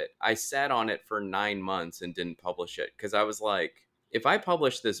wrote it, I sat on it for 9 months and didn't publish it because I was like, if I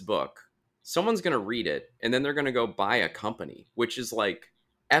publish this book, someone's going to read it and then they're going to go buy a company, which is like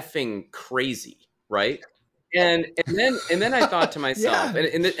effing crazy, right? And then I thought to myself,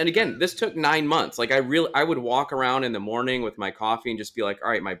 and again, this took 9 months. Like I would walk around in the morning with my coffee and just be like, all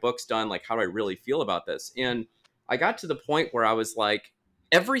right, my book's done. Like, how do I really feel about this? And I got to the point where I was like,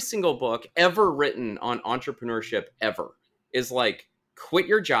 every single book ever written on entrepreneurship ever is like, quit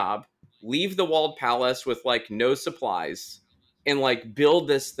your job, leave the walled palace with like no supplies, and like build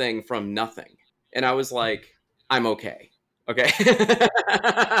this thing from nothing. And I was like, I'm okay. Okay.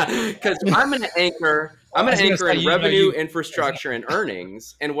 Because I'm going to anchor in revenue, infrastructure, and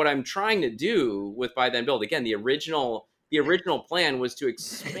earnings. And what I'm trying to do with Buy Then Build, again, the original plan was to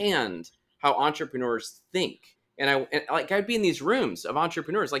expand how entrepreneurs think. And I'd be in these rooms of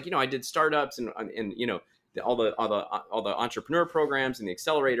entrepreneurs, like, I did startups and all the entrepreneur programs and the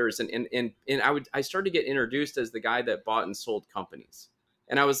accelerators, and I started to get introduced as the guy that bought and sold companies.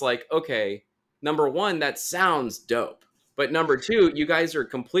 And I was like, okay, number one, that sounds dope. But number two, you guys are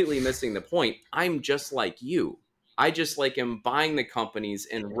completely missing the point. I'm just like you. I just like am buying the companies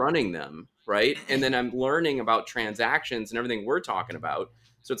and running them, right? And then I'm learning about transactions and everything we're talking about.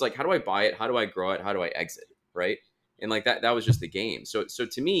 So it's like, how do I buy it? How do I grow it? How do I exit, right? And like that was just the game. So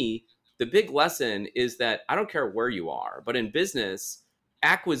to me, the big lesson is that I don't care where you are, but in business,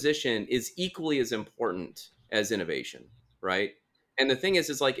 acquisition is equally as important as innovation, right? And the thing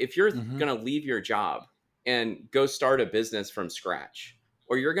is like, if you're going to leave your job and go start a business from scratch,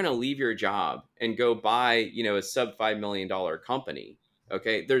 or you're going to leave your job and go buy, a sub $5 million company,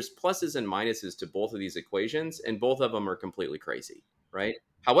 okay, there's pluses and minuses to both of these equations, and both of them are completely crazy, right?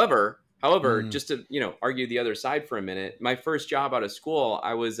 However, just to, argue the other side for a minute, my first job out of school,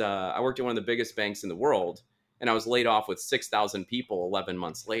 I worked at one of the biggest banks in the world, and I was laid off with 6,000 people 11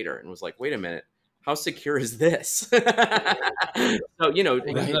 months later, and was like, wait a minute, how secure is this? So,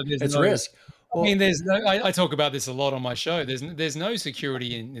 it's risk. I mean, there's no. I talk about this a lot on my show. There's no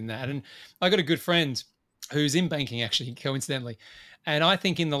security in that, and I got a good friend who's in banking, actually, coincidentally, and I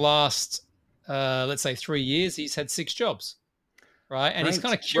think in the last, let's say 3 years, he's had 6 jobs, right? And he's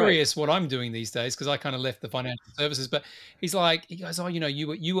kind of curious what I'm doing these days, because I kind of left the financial services. But he goes, oh,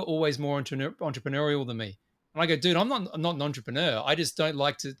 you were always more entrepreneurial than me. And I go, dude, I'm not an entrepreneur. I just don't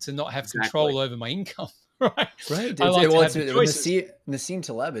like to not have control over my income. Right. Nassim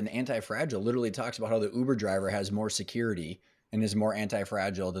Taleb in Anti-Fragile literally talks about how the Uber driver has more security and is more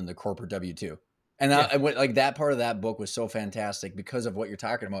anti-fragile than the corporate W-2. And that part of that book was so fantastic because of what you're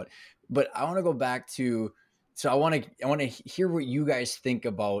talking about. But I want to go back to, I want to hear what you guys think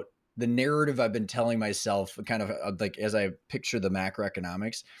about the narrative I've been telling myself, kind of like as I picture the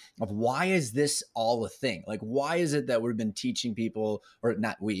macroeconomics of why is this all a thing? Like, why is it that we've been teaching people, or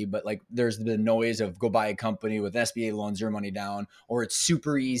not we, but like there's the noise of go buy a company with SBA loans, 0 money down, or it's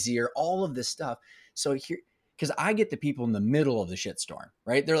super easy, or all of this stuff. So here, because I get the people in the middle of the shitstorm,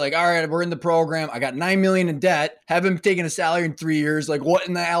 right? They're like, all right, we're in the program. I got $9 million in debt, haven't taken a salary in 3 years. Like, what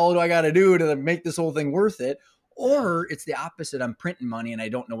in the hell do I got to do to make this whole thing worth it? Or it's the opposite. I'm printing money and I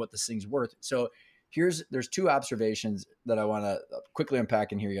don't know what this thing's worth. So there's 2 observations that I want to quickly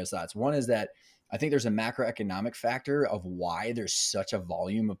unpack and hear your guys' thoughts. One is that I think there's a macroeconomic factor of why there's such a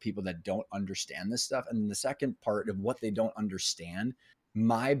volume of people that don't understand this stuff. And the second part of what they don't understand,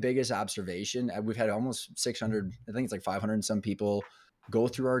 my biggest observation, we've had almost 600, I think it's like 500 and some people go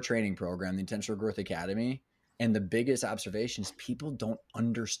through our training program, the Intentional Growth Academy. And the biggest observation is people don't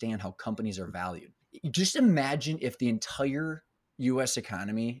understand how companies are valued. Just imagine if the entire U.S.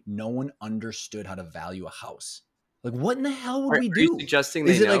 economy, no one understood how to value a house. Like, what in the hell would we do? Are you suggesting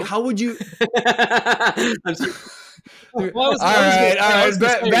is they it know? Like, how would you? All right.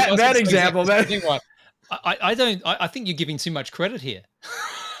 Bad example. I think you're giving too much credit here,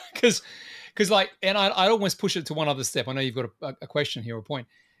 because like, and I almost push it to one other step. I know you've got a question here, or a point.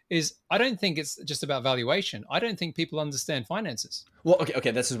 Is I don't think it's just about valuation. I don't think people understand finances. Well,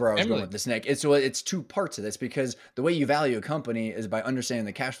 okay. This is where I was going with this, Nick. It's 2 parts of this, because the way you value a company is by understanding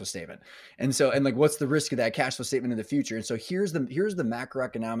the cash flow statement. And like, what's the risk of that cash flow statement in the future? And so here's the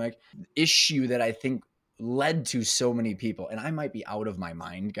macroeconomic issue that I think led to so many people. And I might be out of my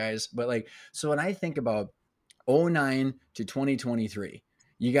mind, guys. But like, so when I think about 2009 to 2023,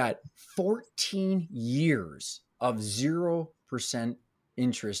 you got 14 years of 0%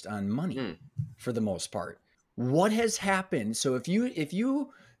 interest on money for the most part. What has happened? So if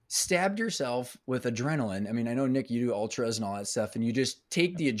you stabbed yourself with adrenaline, I mean, I know, Nick, you do ultras and all that stuff, and you just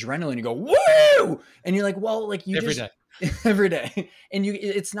take the adrenaline and go, woo! And you're like, well, like every day. And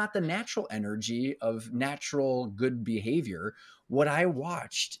it's not the natural energy of natural good behavior. What I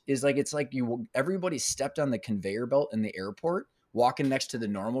watched is like, it's like everybody stepped on the conveyor belt in the airport, walking next to the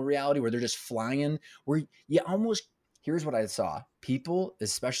normal reality where they're just flying, where you almost, here's what I saw. People,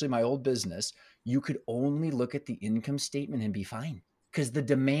 especially my old business, you could only look at the income statement and be fine, because the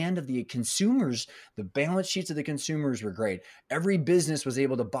demand of the consumers, the balance sheets of the consumers were great. Every business was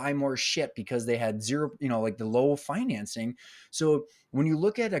able to buy more shit because they had zero, like the low financing. So when you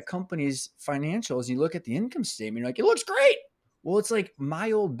look at a company's financials, you look at the income statement, you're like, it looks great. Well, it's like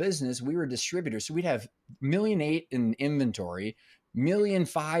my old business, we were distributors. So we'd have $1.8 million in inventory, $1.5 million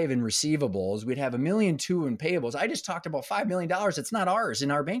in receivables. We'd have $1.2 million in payables. I just talked about $5 million. It's not ours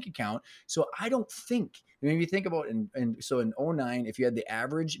in our bank account. So I don't think, maybe think about, and so in 2009, if you had the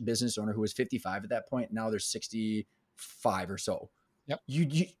average business owner who was 55 at that point, now they're 65 or so. Yep.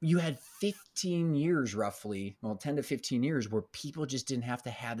 You had 15 years roughly, well, 10 to 15 years where people just didn't have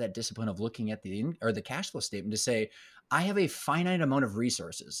to have that discipline of looking at the cash flow statement to say, I have a finite amount of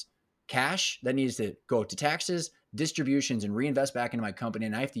resources, cash that needs to go to taxes, distributions, and reinvest back into my company.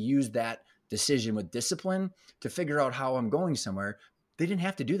 And I have to use that decision with discipline to figure out how I'm going somewhere. They didn't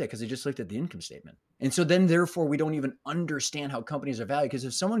have to do that because they just looked at the income statement. And so then therefore we don't even understand how companies are valued, because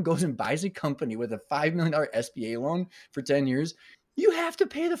if someone goes and buys a company with a $5 million SBA loan for 10 years, you have to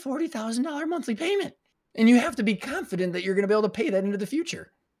pay the $40,000 monthly payment. And you have to be confident that you're going to be able to pay that into the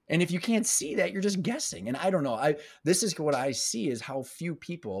future. And if you can't see that, you're just guessing. And I don't know. This is what I see is how few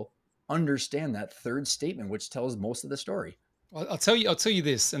people understand that third statement, which tells most of the story. I'll tell you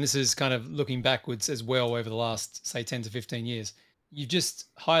this, and this is kind of looking backwards as well over the last, say, 10 to 15 years. You've just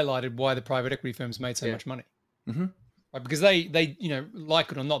highlighted why the private equity firms made so much money. Mm-hmm. Right? Because they,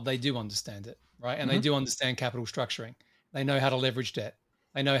 like it or not, they do understand it, right? And they do understand capital structuring. They know how to leverage debt.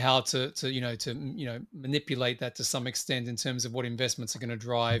 They know how to manipulate that to some extent in terms of what investments are going to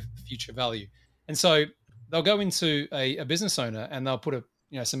drive future value. And so they'll go into a business owner and they'll put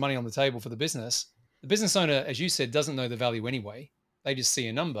some money on the table for the business. The business owner, as you said, doesn't know the value anyway. They just see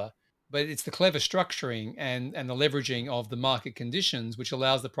a number. But it's the clever structuring and the leveraging of the market conditions, which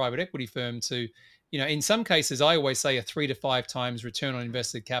allows the private equity firm to, in some cases, I always say a 3 to 5 times return on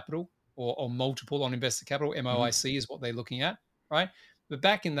invested capital or multiple on invested capital. MOIC is what they're looking at, right? But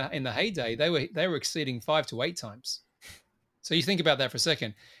back in the heyday, they were exceeding 5 to 8 times. So you think about that for a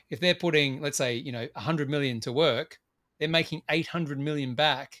second. If they're putting, let's say, 100 million to work, they're making 800 million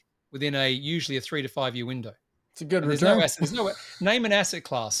back within usually a 3 to 5 year window. It's a good return. There's no name an asset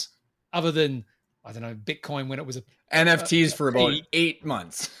class other than, I don't know, Bitcoin when it was NFTs for about 8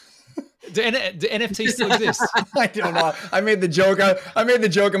 months. Do NFTs still exist? I don't know. I made the joke. I made the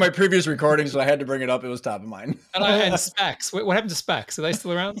joke in my previous recording, so I had to bring it up. It was top of mind. And SPACs. What happened to SPACs? Are they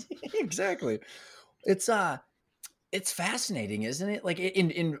still around? Exactly. It's fascinating, isn't it? Like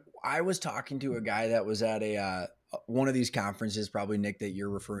I was talking to a guy that was at one of these conferences, probably Nick, that you're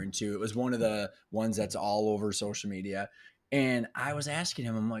referring to. It was one of the ones that's all over social media. And I was asking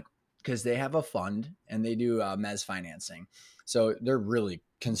him, I'm like, because they have a fund and they do mezz financing. So they're really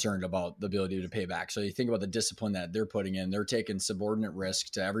concerned about the ability to pay back. So you think about the discipline that they're putting in, they're taking subordinate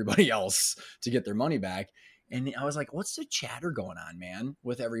risk to everybody else to get their money back. And I was like, what's the chatter going on, man,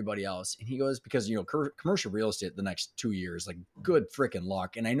 with everybody else? And he goes, because, commercial real estate the next 2 years, like good freaking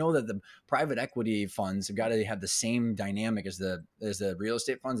luck. And I know that the private equity funds have got to have the same dynamic as the real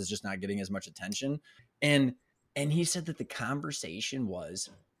estate funds. It's just not getting as much attention. And he said that the conversation was,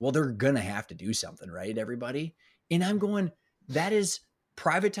 well, they're going to have to do something, right, everybody? And I'm going, that is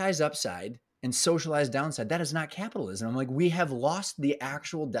privatized upside and socialized downside. That is not capitalism. I'm like, we have lost the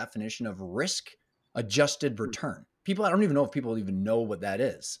actual definition of risk adjusted return. I don't even know if people even know what that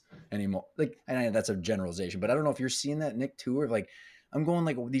is anymore. Like, and that's a generalization, but I don't know if you're seeing that, Nick, too, or like, I'm going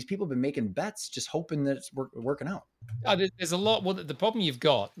like, these people have been making bets, just hoping that it's working out. There's a lot. Well, the problem you've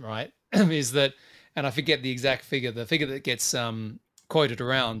got, right, is that, and I forget the exact figure, the figure that gets quoted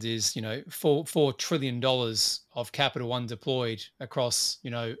around is, $4 trillion of capital undeployed across,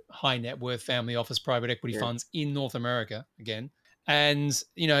 high net worth family office private equity funds in North America again. And,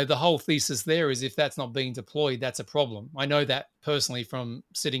 the whole thesis there is if that's not being deployed, that's a problem. I know that personally from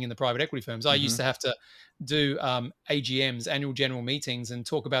sitting in the private equity firms. I used to have to do AGMs, annual general meetings, and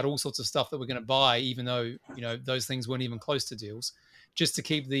talk about all sorts of stuff that we're going to buy, even though, those things weren't even close to deals, just to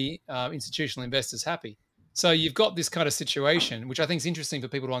keep the institutional investors happy. So you've got this kind of situation, which I think is interesting for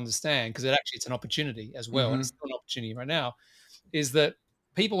people to understand, because it's an opportunity as well. And it's still an opportunity right now, is that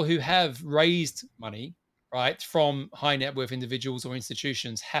people who have raised money, right, from high net worth individuals or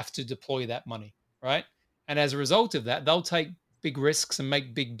institutions have to deploy that money, right? And as a result of that, they'll take big risks and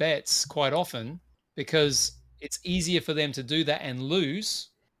make big bets quite often because it's easier for them to do that and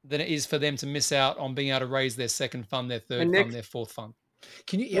lose than it is for them to miss out on being able to raise their second fund, their third fund, their fourth fund.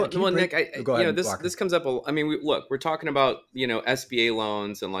 Nick, this comes up. We're talking about, SBA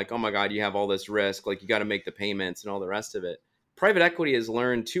loans and like, oh my God, you have all this risk, like you got to make the payments and all the rest of it. Private equity has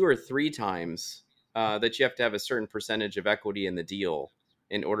learned 2 or 3 times that you have to have a certain percentage of equity in the deal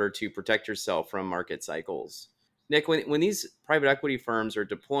in order to protect yourself from market cycles. Nick, when these private equity firms are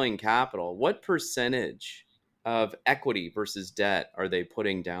deploying capital, what percentage of equity versus debt are they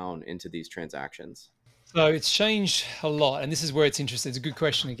putting down into these transactions? So it's changed a lot, and this is where it's interesting. It's a good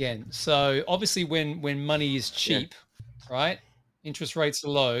question again. So obviously, when money is cheap, right, interest rates are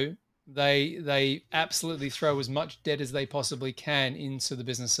low, they absolutely throw as much debt as they possibly can into the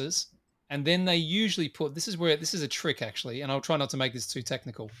businesses, and then they usually put. This is a trick actually, and I'll try not to make this too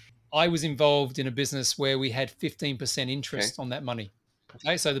technical. I was involved in a business where we had 15% interest on that money.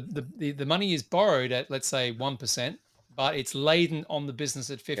 Okay, so the money is borrowed at, let's say, 1%, but it's laden on the business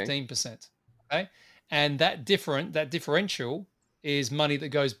at 15%. Okay. And that differential is money that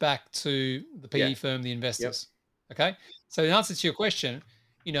goes back to the PE firm, the investors. Okay. So in answer to your question,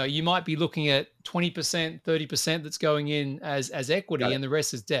 you might be looking at 20%, 30% that's going in as equity, and the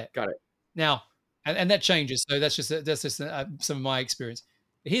rest is debt. Got it. Now, and that changes. So that's just some of my experience.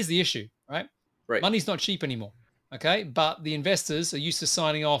 But here's the issue, right? Right. Money's not cheap anymore. Okay. But the investors are used to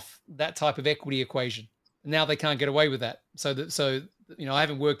signing off that type of equity equation. Now they can't get away with that. So I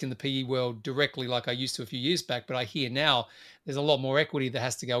haven't worked in the PE world directly like I used to a few years back, but I hear now there's a lot more equity that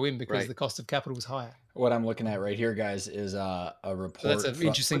has to go in because the cost of capital is higher. What I'm looking at right here, guys, is a report. So that's an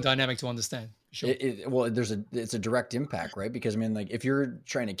interesting dynamic to understand. Sure. It's a direct impact, right? Because I mean, like if you're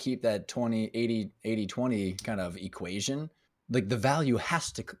trying to keep that 80-20 kind of equation, like the value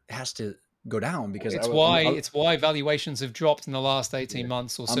has to go down, because it's why valuations have dropped in the last 18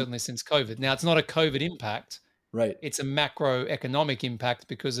 months, or certainly since COVID. Now, it's not a COVID impact. Right. It's a macroeconomic impact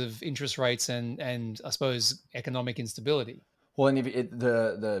because of interest rates and I suppose economic instability. Well, and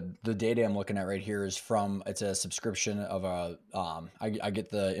the data I'm looking at right here is it's a subscription of I get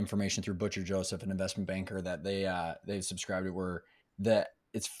the information through Butcher Joseph, an investment banker, that they subscribed to, where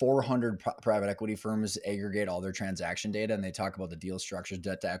it's 400 private equity firms aggregate all their transaction data, and they talk about the deal structures,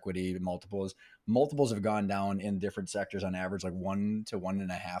 debt to equity, multiples. Multiples have gone down in different sectors on average, like 1 to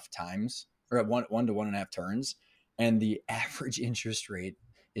 1.5 times, or at 1 to 1.5 turns, and the average interest rate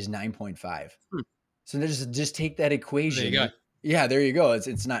is 9.5. So just take that equation. There you go. Yeah, there you go.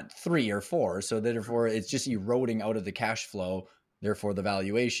 It's not 3 or 4, so therefore it's just eroding out of the cash flow, therefore the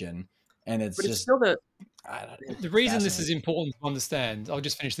valuation, and it's still the reason this is important to understand. I'll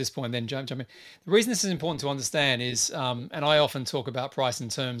just finish this point, then jump in. The reason this is important to understand is, and I often talk about price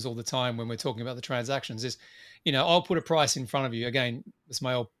and terms all the time when we're talking about the transactions, is, I'll put a price in front of you. Again, it's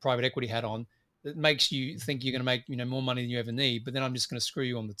my old private equity hat on, that makes you think you're going to make, more money than you ever need, but then I'm just going to screw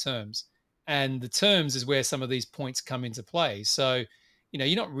you on the terms. And the terms is where some of these points come into play. So,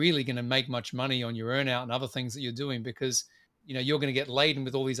 you're not really going to make much money on your earnout and other things that you're doing, because you're going to get laden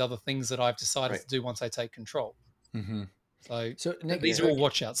with all these other things that I've decided to do once I take control. Mm-hmm. So Nick, these are all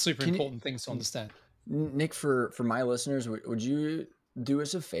watch outs, super important things to understand. Nick, for my listeners, would you do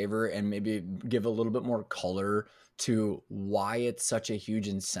us a favor and maybe give a little bit more color to why it's such a huge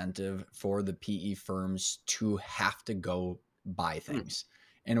incentive for the PE firms to have to go buy things?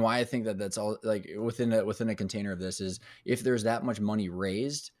 And why I think that's all, like within a container of this, is if there's that much money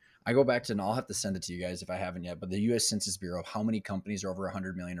raised, I go back to, and I'll have to send it to you guys if I haven't yet, but the U.S. Census Bureau, how many companies are over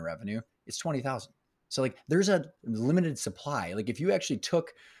 100 million in revenue? It's 20,000. So like there's a limited supply. Like if you actually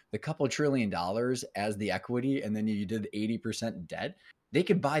took the couple $1 trillion as the equity, and then you did 80% debt, they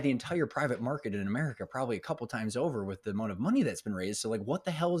could buy the entire private market in America probably a couple times over with the amount of money that's been raised. So like, what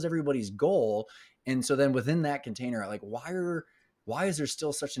the hell is everybody's goal? And so then within that container, like why is there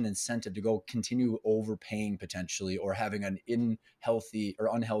still such an incentive to go continue overpaying potentially, or having an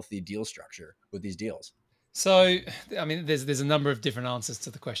unhealthy deal structure with these deals? So, I mean, there's a number of different answers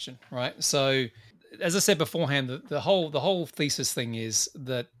to the question, right? So, as I said beforehand, the whole thesis thing is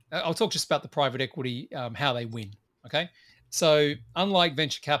that I'll talk just about the private equity, how they win. Okay, so unlike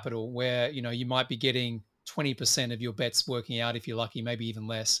venture capital, where you might be getting 20% of your bets working out if you're lucky, maybe even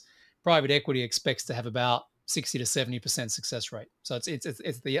less, private equity expects to have about 60 to 70% success rate. So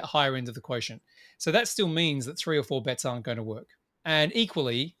it's the higher end of the quotient. So that still means that 3 or 4 bets aren't going to work. And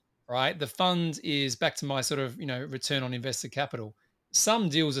equally, right, the fund is back to my sort of, return on invested capital. Some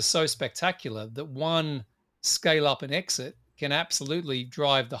deals are so spectacular that one scale up and exit can absolutely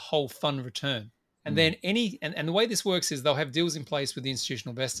drive the whole fund return. And then and the way this works is they'll have deals in place with the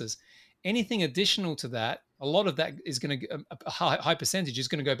institutional investors. Anything additional to that, a lot of that is going to, a high percentage is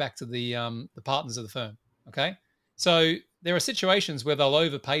going to go back to the partners of the firm. Okay. So there are situations where they'll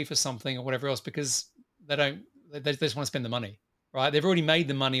overpay for something or whatever else because they just want to spend the money, right? They've already made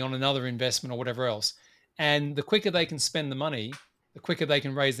the money on another investment or whatever else. And the quicker they can spend the money, the quicker they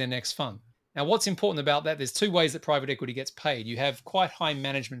can raise their next fund. Now, what's important about that, there's 2 ways that private equity gets paid. You have quite high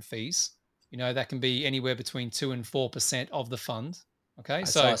management fees, that can be anywhere between 2 and 4% of the fund. Okay. I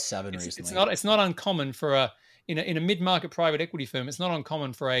saw 7 recently. It's not uncommon for in a mid-market private equity firm. It's not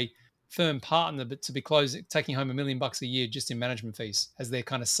uncommon for a firm partner, but to be taking home $1 million a year just in management fees as their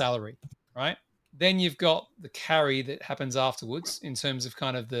kind of salary, right? Then you've got the carry that happens afterwards in terms of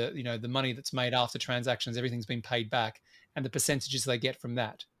kind of the, the money that's made after transactions, everything's been paid back, and the percentages they get from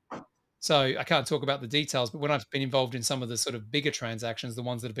that. So I can't talk about the details, but when I've been involved in some of the sort of bigger transactions, the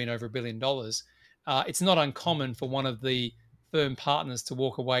ones that have been over $1 billion, it's not uncommon for one of the firm partners to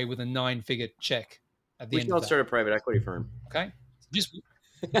walk away with a 9-figure check at the We end should of all that. start a private equity firm. Okay, just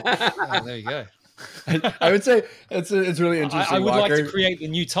there you go. I would say it's really interesting. I would like to create a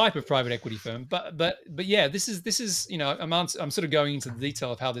new type of private equity firm, but yeah, this is I'm sort of going into the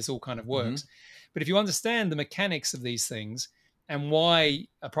detail of how this all kind of works. But if you understand the mechanics of these things and why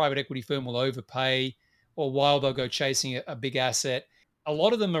a private equity firm will overpay or why they'll go chasing a big asset, a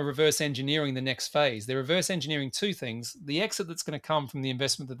lot of them are reverse engineering the next phase. They're reverse engineering two things: the exit that's going to come from the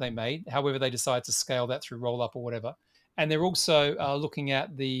investment that they made, however they decide to scale that through roll up or whatever. And they're also looking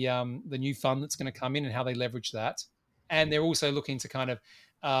at the new fund that's going to come in and how they leverage that. And they're also looking to kind of,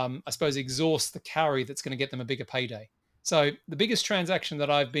 I suppose, exhaust the carry that's going to get them a bigger payday. So the biggest transaction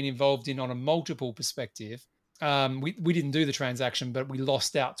that I've been involved in on a multiple perspective, we didn't do the transaction, but we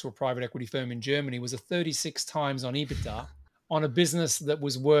lost out to a private equity firm in Germany, was a 36 times on EBITDA on a business that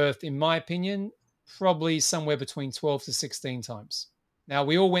was worth, in my opinion, probably somewhere between 12 to 16 times. Now,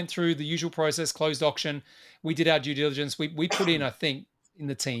 we all went through the usual process, closed auction. We did our due diligence. We put in, I think, in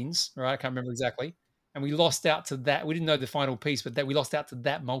the teens, right? I can't remember exactly. And we lost out to that. We didn't know the final piece, but that we lost out to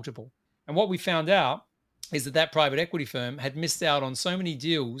that multiple. And what we found out is that private equity firm had missed out on so many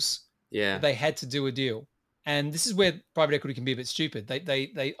deals that they had to do a deal. And this is where private equity can be a bit stupid.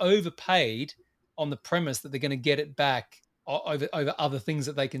 They overpaid on the premise that they're going to get it back over other things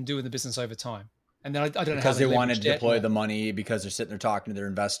that they can do in the business over time. And then I don't know because they wanted to deploy the money because they're sitting there talking to their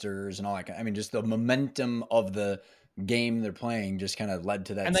investors and all that. I mean, just the momentum of the game they're playing just kind of led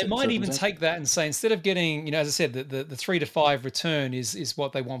to that. And they might even take that and say, instead of getting, as I said, the 3 to 5 return is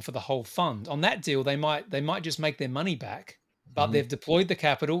what they want for the whole fund. On that deal, they might just make their money back, but they've deployed the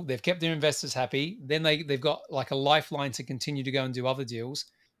capital, they've kept their investors happy. Then they've got like a lifeline to continue to go and do other deals.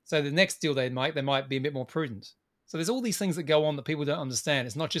 So the next deal they might be a bit more prudent. So there's all these things that go on that people don't understand.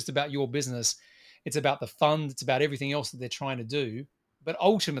 It's not just about your business. It's about the fund. It's about everything else that they're trying to do. But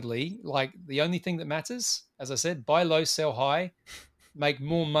ultimately, like, the only thing that matters, as I said, buy low, sell high, make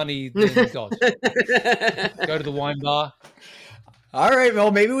more money than God. Go to the wine bar. All right, well,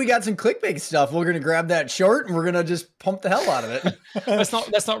 maybe we got some clickbait stuff. We're going to grab that short and we're going to just pump the hell out of it. let's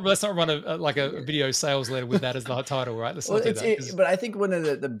not run a video sales letter with that as the title, right? Let's not do that. But I think one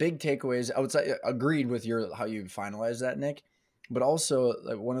of the big takeaways, I would say, agreed with how you finalized that, Nick. But also,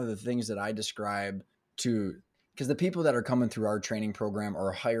 like, one of the things that I describe because the people that are coming through our training program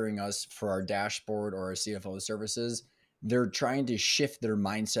or hiring us for our dashboard or our CFO services, they're trying to shift their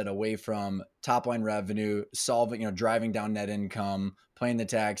mindset away from top line revenue, driving down net income, playing the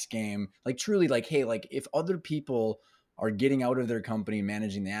tax game, like truly like, hey, like if other people are getting out of their company,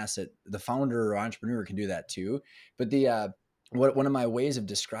 managing the asset, the founder or entrepreneur can do that too. But one of my ways of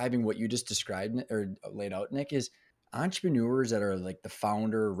describing what you just described or laid out, Nick, is entrepreneurs that are like the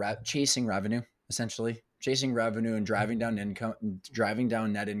founder chasing revenue, essentially chasing revenue and driving down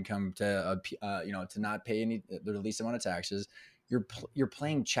net income to not pay the least amount of taxes. You're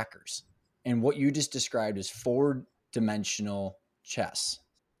playing checkers, and what you just described is 4-dimensional chess.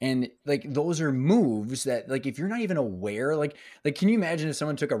 And like, those are moves that, like, if you're not even aware, like, can you imagine if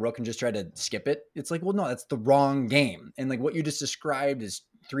someone took a rook and just tried to skip it? It's like, well, no, that's the wrong game. And like what you just described is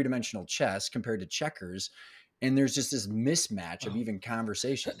 3-dimensional chess compared to checkers. And there's just this mismatch of even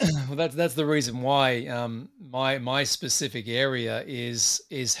conversations. Well, that's the reason why my specific area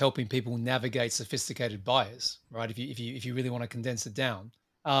is helping people navigate sophisticated buyers, right? If you really want to condense it down,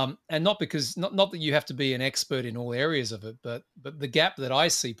 and not that you have to be an expert in all areas of it, but the gap that I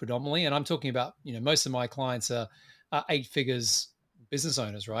see predominantly, and I'm talking about, most of my clients are 8 figures business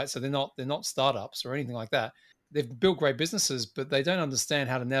owners, right? So they're not startups or anything like that. They've built great businesses, but they don't understand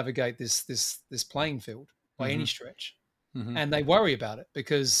how to navigate this playing field by any stretch. And they worry about it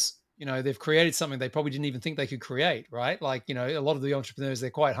because, they've created something they probably didn't even think they could create, right? Like, a lot of the entrepreneurs,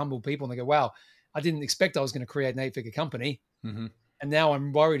 they're quite humble people and they go, wow, I didn't expect I was going to create an 8-figure company. And now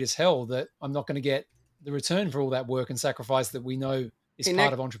I'm worried as hell that I'm not going to get the return for all that work and sacrifice that we know is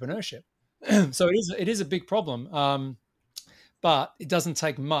part of entrepreneurship. So it is a big problem. But it doesn't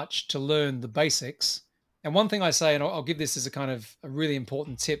take much to learn the basics. And one thing I say, and I'll give this as a kind of a really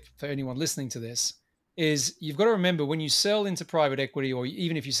important tip for anyone listening to this, is you've got to remember, when you sell into private equity, or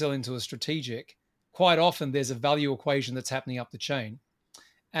even if you sell into a strategic, quite often there's a value equation that's happening up the chain.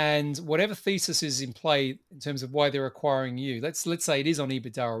 And whatever thesis is in play in terms of why they're acquiring you, let's say it is on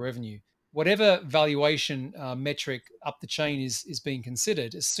EBITDA or revenue, whatever valuation metric up the chain is being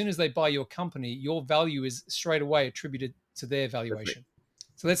considered, as soon as they buy your company, your value is straight away attributed to their valuation.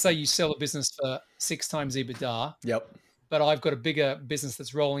 So let's say you sell a business for 6 times EBITDA. Yep. But I've got a bigger business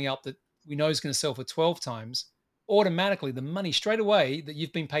that's rolling up that we know is going to sell for 12 times. Automatically, the money straight away that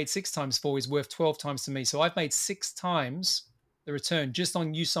you've been paid 6 times for is worth 12 times to me. So I've made 6 times the return just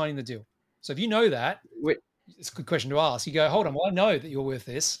on you signing the deal. So if you know that, it's a good question to ask. You go, hold on, well, I know that you're worth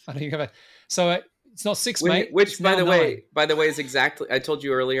this. I know you go, so it's not 6, mate. Which, by the way, is exactly. I told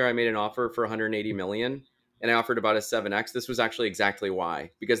you earlier, I made an offer for 180 million, and I offered about a 7x. This was actually exactly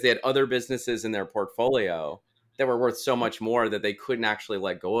why, because they had other businesses in their portfolio that were worth so much more that they couldn't actually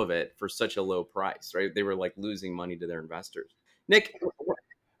let go of it for such a low price, right? They were like losing money to their investors. Nick.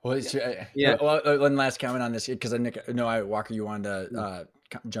 Well, one last comment on this, because Nick, no, Walker, you wanted to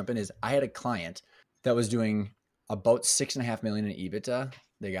jump in. Is I had a client that was doing about 6.5 million in EBITDA.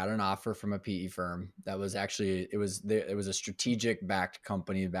 They got an offer from a PE firm that was actually, it was a strategic backed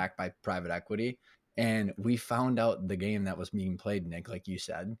company backed by private equity. And we found out the game that was being played, Nick, like you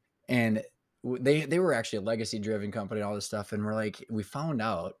said. And they were actually a legacy driven company and all this stuff. And we found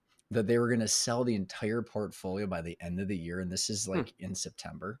out that they were going to sell the entire portfolio by the end of the year. And this is like in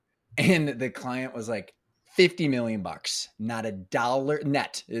September. And the client was like, $50 million, not a dollar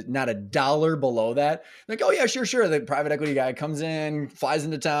net, not a dollar below that. Like, oh yeah, sure. The private equity guy comes in, flies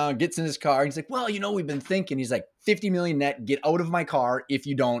into town, gets in his car. And he's like, well, we've been thinking. He's like, 50 million net, get out of my car if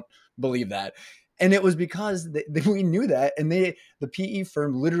you don't believe that. And it was because we knew that. And the PE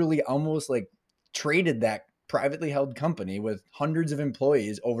firm literally almost like traded that privately held company with hundreds of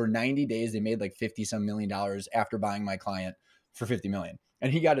employees over 90 days. They made like 50 some million dollars after buying my client for 50 million.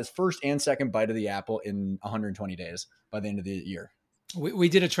 And he got his first and second bite of the apple in 120 days by the end of the year. We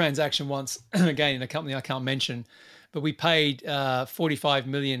did a transaction once, again, in a company I can't mention, but we paid 45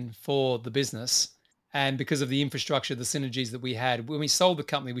 million for the business. And because of the infrastructure, the synergies that we had, when we sold the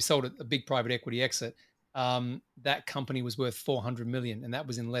company, we sold a big private equity exit. That company was worth 400 million, and that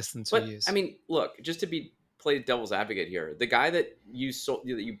was in less than 2 years. I mean, look, just to play devil's advocate here, the guy that you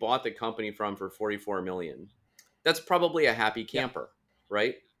bought the company from for 44 million, that's probably a happy camper. Yeah.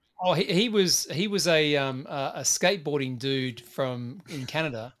 Right? Oh, he was a skateboarding dude in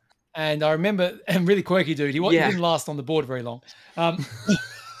Canada, and I remember, and really quirky dude. He didn't last on the board very long, but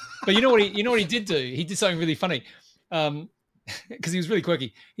you know what he did do? He did something really funny, because he was really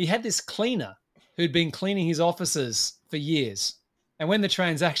quirky. He had this cleaner who'd been cleaning his offices for years, and when the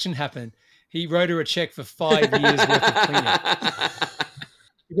transaction happened, he wrote her a check for 5 years worth of cleaning.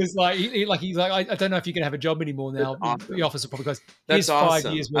 Because he's like, I don't know if you can have a job anymore now. Awesome. The office will probably close. That's awesome.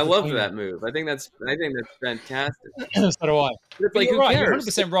 5 years I love that move. I think that's fantastic. So do I. It's like, who right.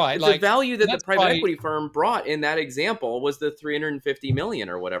 cares? You're 100% right. The value that the private equity firm brought in that example was the 350 million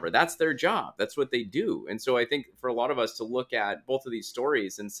or whatever. That's their job. That's what they do. And so I think for a lot of us to look at both of these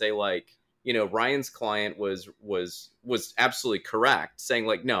stories and say, like, Ryan's client was absolutely correct, saying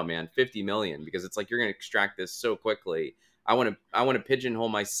like, no, man, 50 million, because it's like, you're going to extract this so quickly. I want to pigeonhole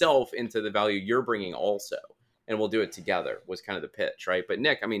myself into the value you're bringing also, and we'll do it together, was kind of the pitch, right? But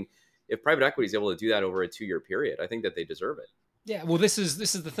Nick, I mean, if private equity is able to do that over a 2-year period, I think that they deserve it. Yeah, well, this is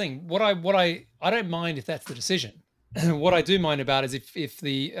the thing. What I don't mind if that's the decision. What I do mind about is if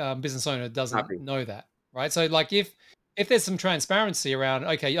the business owner doesn't know that, right? So like if there's some transparency around,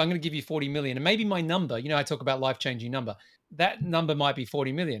 okay, I'm going to give you 40 million, and maybe my number, I talk about life-changing number, that number might be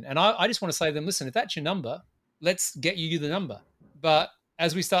 40 million, and I just want to say to them, listen, if that's your number, let's get you the number. But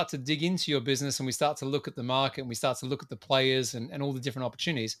as we start to dig into your business and we start to look at the market and we start to look at the players and all the different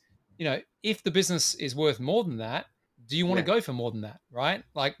opportunities, if the business is worth more than that, do you want to go for more than that, right?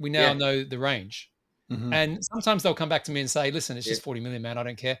 Like we now know the range. Mm-hmm. And sometimes they'll come back to me and say, listen, it's just 40 million, man. I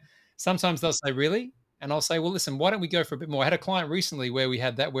don't care. Sometimes they'll say, really? And I'll say, well, listen, why don't we go for a bit more? I had a client recently where we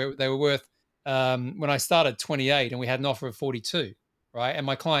had that, where they were worth, when I started, 28, and we had an offer of 42, right? And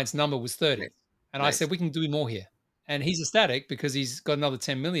my client's number was 30. And I said, we can do more here. And he's ecstatic because he's got another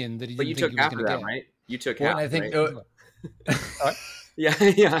 10 million that he didn't think he was going to get. Right? You took half, I think, right?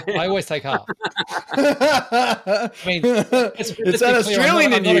 Yeah. I always take half. I mean, it's that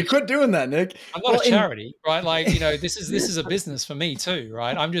Australian in you. Quit doing that, Nick. I'm not a charity, right? Like, this is a business for me too,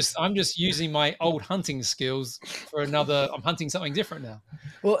 right? I'm just using my old hunting skills for another. I'm hunting something different now.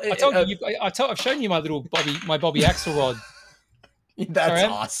 Well, I've shown you my Bobby Axelrod. That's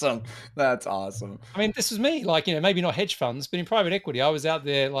awesome. That's awesome. I mean, this was me, like, maybe not hedge funds, but in private equity, I was out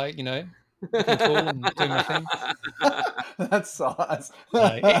there, like, looking cool and doing my thing. That's awesome.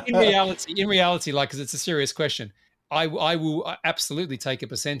 In reality, like, because it's a serious question, I will absolutely take a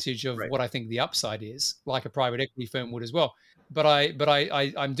percentage of what I think the upside is, like a private equity firm would as well. But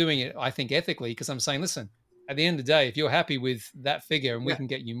I'm doing it, I think, ethically, because I'm saying, listen, at the end of the day, if you're happy with that figure and we can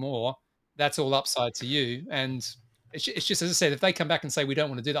get you more, that's all upside to you. And it's just, as I said, if they come back and say, we don't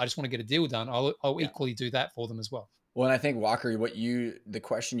want to do that, I just want to get a deal done, I'll equally do that for them as well. Well, and I think, Walker, the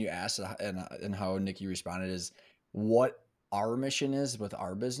question you asked and how Nikki responded is what our mission is with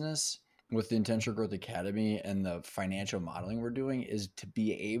our business, with the Intentional Growth Academy and the financial modeling we're doing, is to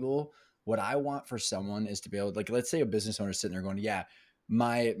be able, what I want for someone is to be able, like, let's say a business owner sitting there going, yeah,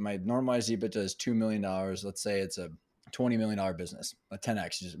 my normalized EBITDA is $2 million. Let's say it's a $20 million business, a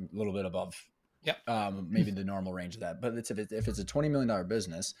 10X, just a little bit above maybe the normal range of that. But if it's a $20 million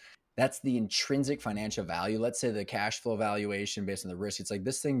business, that's the intrinsic financial value. Let's say the cash flow valuation based on the risk. It's like,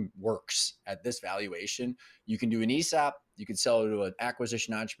 this thing works at this valuation. You can do an ESOP. You could sell it to an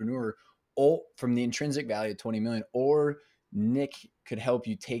acquisition entrepreneur, or from the intrinsic value of 20 million, or Nick could help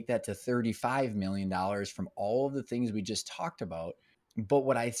you take that to $35 million from all of the things we just talked about. But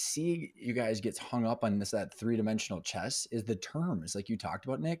what I see you guys gets hung up on that three-dimensional chess is the terms, like you talked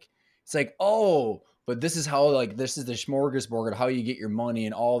about, Nick. It's like, oh, but this is how, like, this is the smorgasbord of how you get your money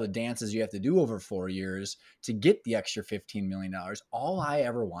and all the dances you have to do over 4 years to get the extra $15 million. All I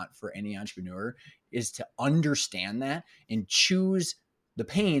ever want for any entrepreneur is to understand that and choose the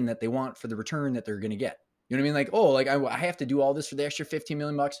pain that they want for the return that they're going to get. You know what I mean? Like, oh, like I have to do all this for the extra $15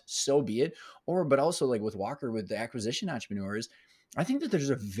 million, so be it. But also, like with Walker, with the acquisition entrepreneurs, I think that there's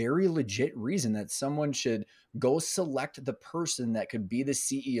a very legit reason that someone should go select the person that could be the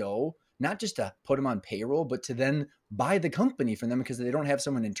CEO, not just to put them on payroll, but to then buy the company from them, because they don't have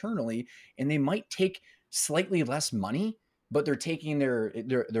someone internally, and they might take slightly less money, but they're taking their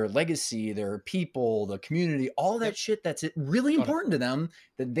legacy, their people, the community, all that shit that's really important to them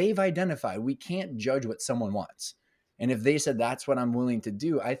that they've identified. We can't judge what someone wants. And if they said, that's what I'm willing to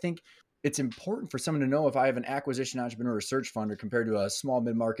do, I think it's important for someone to know, if I have an acquisition entrepreneur or search funder compared to a small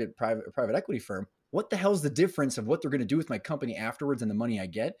mid-market private equity firm, what the hell's the difference of what they're going to do with my company afterwards and the money I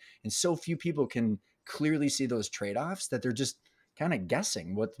get? And so few people can clearly see those trade-offs that they're just kind of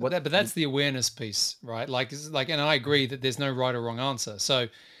guessing but that's the awareness piece, right? Like, and I agree that there's no right or wrong answer. So,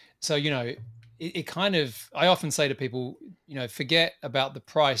 you know, it kind of, I often say to people, you know, forget about the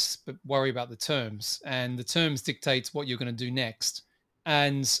price, but worry about the terms, and the terms dictates what you're going to do next.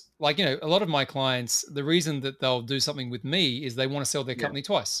 And like, you know, a lot of my clients, the reason that they'll do something with me is they want to sell their company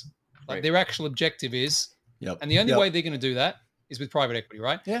twice. Like their actual objective is, and the only way they're going to do that is with private equity,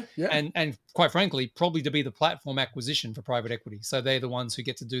 right? Yeah. And quite frankly, probably to be the platform acquisition for private equity. So they're the ones who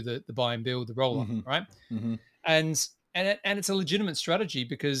get to do the buy and build, the roll up, right? And it's a legitimate strategy,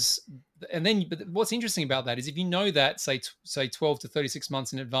 because, but what's interesting about that is, if you know that, say 12 to 36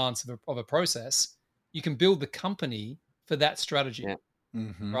 months in advance of a process, you can build the company for that strategy,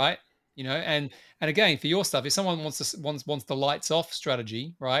 right? You know, and again, for your stuff, if someone wants the lights off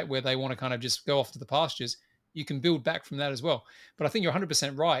strategy, right, where they want to kind of just go off to the pastures, you can build back from that as well. But I think you're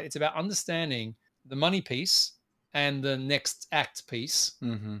 100% right. It's about understanding the money piece and the next act piece,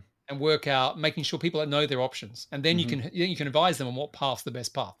 and work out, making sure people know their options, and then you can advise them on what path's the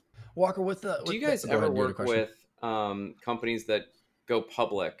best path. Walker, do you guys ever work with companies that go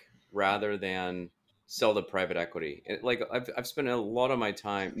public rather than sell to private equity? Like, I've spent a lot of my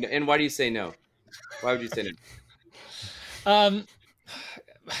time. And why do you say no? Why would you say no?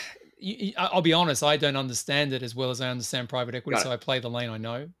 I'll be honest, I don't understand it as well as I understand private equity, so I play the lane I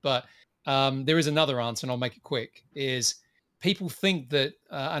know. But there is another answer, and I'll make it quick, is people think that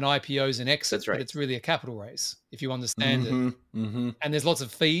an IPO is an exit, but it's really a capital raise, if you understand it. And there's lots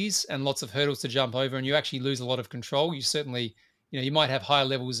of fees and lots of hurdles to jump over, and you actually lose a lot of control. You certainly, you know, you might have higher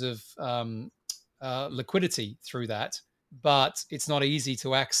levels of liquidity through that, but it's not easy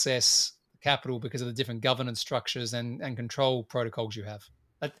to access capital because of the different governance structures and control protocols you have.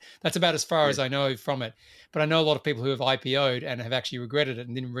 That's about as far as I know from it. But I know a lot of people who have IPO'd and have actually regretted it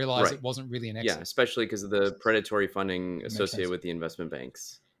and didn't realize it wasn't really an exit. Yeah, especially because of the predatory funding associated with the investment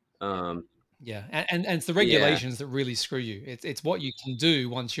banks. And it's the regulations that really screw you. It's what you can do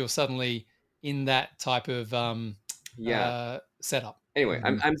once you're suddenly in that type of setup. Anyway,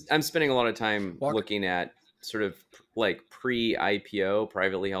 I'm spending a lot of time looking at sort of like pre-IPO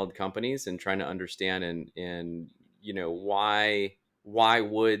privately held companies and trying to understand and you know, why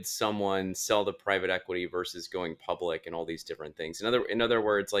would someone sell to private equity versus going public and all these different things. In other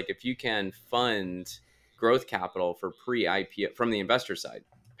words, like, if you can fund growth capital for pre-IPO from the investor side,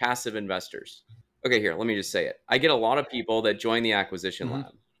 passive investors. Okay, here, let me just say it. I get a lot of people that join the acquisition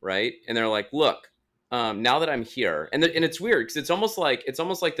lab, right? And they're like, look, now that I'm here, and it's weird because it's almost like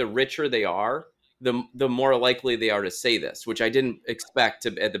the richer they are, the more likely they are to say this, which I didn't expect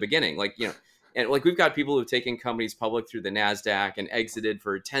at the beginning. Like, and like we've got people who've taken companies public through the NASDAQ and exited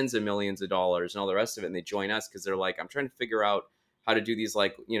for tens of millions of dollars and all the rest of it. And they join us because they're like, I'm trying to figure out how to do these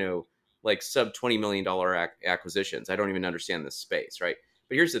like sub $20 million acquisitions. I don't even understand this space, right?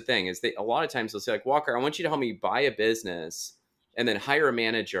 But here's the thing is a lot of times they'll say like, Walker, I want you to help me buy a business and then hire a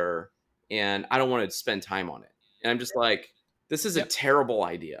manager, and I don't want to spend time on it. And I'm just like, this is a terrible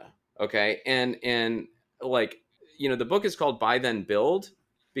idea. Okay. And like, the book is called Buy Then Build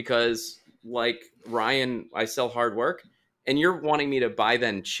because like Ryan, I sell hard work, and you're wanting me to buy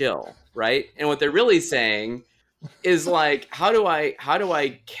then chill. Right. And what they're really saying is like, how do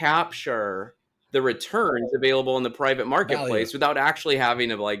I capture the returns available in the private marketplace without actually having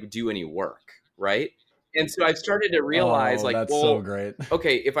to like do any work? Right. And so I started to realize that's so great.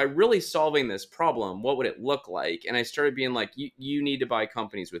 Okay, if I really solving this problem, what would it look like? And I started being like, you need to buy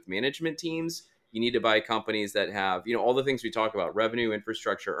companies with management teams. You need to buy companies that have, all the things we talk about, revenue,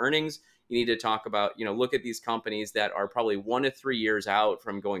 infrastructure, earnings. You need to talk about, look at these companies that are probably 1 to 3 years out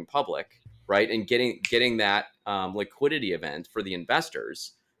from going public, right? And getting that liquidity event for the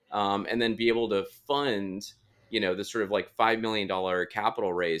investors, and then be able to fund, the sort of like $5 million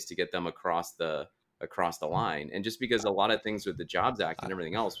capital raise to get them across the line. And just because a lot of things with the Jobs Act and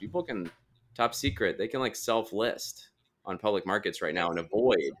everything else, people can, top secret, they can like self-list on public markets right now and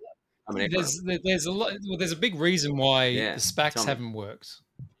avoid. There's a big reason why the SPACs haven't worked,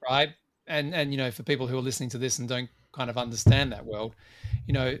 right? And for people who are listening to this and don't kind of understand that world,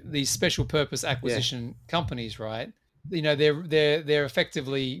 these special purpose acquisition companies, right? They're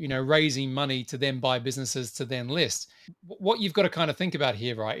effectively raising money to then buy businesses to then list. What you've got to kind of think about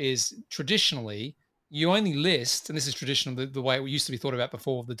here, right, is traditionally you only list, and this is traditional, the way it used to be thought about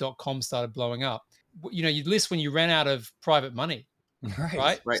before the .com started blowing up. You'd list when you ran out of private money,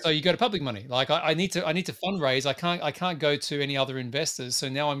 right? So you go to public money. Like I need to fundraise. I can't go to any other investors. So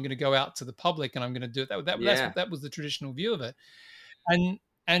now I'm going to go out to the public and I'm going to do it. That was the traditional view of it.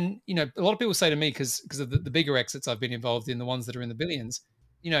 And a lot of people say to me, because of the bigger exits I've been involved in, the ones that are in the billions,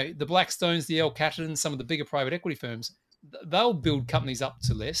 the Blackstones, the L. Cattertons, some of the bigger private equity firms, they'll build companies up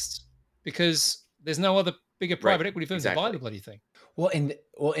to list because there's no other bigger private equity firms that buy the bloody thing. Well,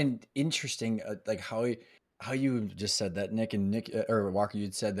 and interesting, like how you just said that, Nick or Walker,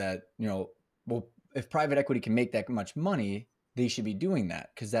 you'd said that, well, if private equity can make that much money, they should be doing that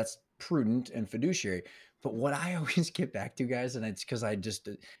because that's prudent and fiduciary. But what I always get back to, guys, and it's because I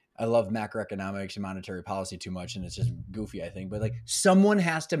love macroeconomics and monetary policy too much, and it's just goofy, I think. But like, someone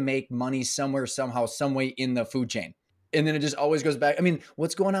has to make money somewhere, somehow, some way in the food chain. And then it just always goes back. I mean,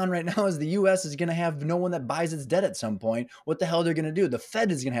 what's going on right now is the U.S. is going to have no one that buys its debt at some point. What the hell they're going to do? The Fed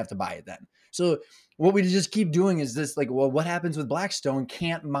is going to have to buy it then. So what we just keep doing is this, like, well, what happens with Blackstone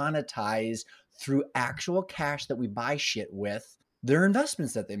can't monetize through actual cash that we buy shit with their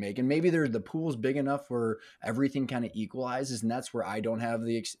investments that they make. And maybe the pool's big enough where everything kind of equalizes. And that's where I don't have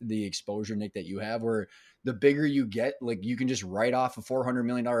the exposure, Nick, that you have, where the bigger you get, like, you can just write off a $400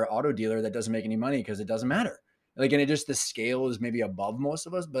 million auto dealer that doesn't make any money because it doesn't matter. Like, and the scale is maybe above most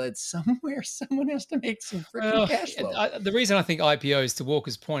of us, but it's somewhere someone has to make some freaking cash flow. The reason I think IPOs, to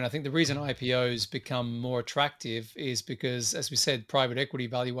Walker's point, I think the reason IPOs become more attractive is because, as we said, private equity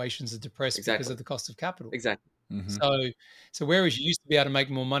valuations are depressed because of the cost of capital. Exactly. Mm-hmm. So whereas you used to be able to make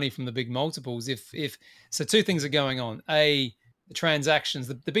more money from the big multiples, so two things are going on. The transactions,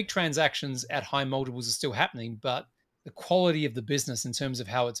 the big transactions at high multiples are still happening, but the quality of the business in terms of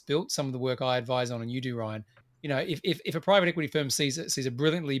how it's built, some of the work I advise on and you do, Ryan, if a private equity firm sees a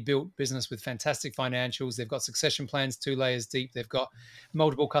brilliantly built business with fantastic financials, they've got succession plans 2 layers deep, they've got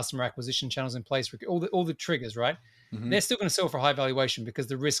multiple customer acquisition channels in place, all the triggers, right? Mm-hmm. They're still going to sell for high valuation because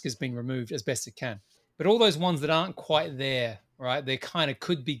the risk has been removed as best it can. But all those ones that aren't quite there, right? They kind of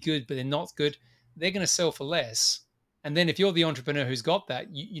could be good, but they're not good. They're going to sell for less. And then if you're the entrepreneur who's got that,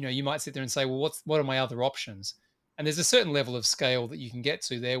 you might sit there and say, well, what are my other options? And there's a certain level of scale that you can get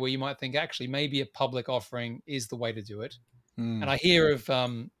to there where you might think, actually, maybe a public offering is the way to do it. And I hear of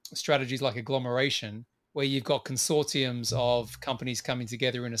strategies like agglomeration, where you've got consortiums of companies coming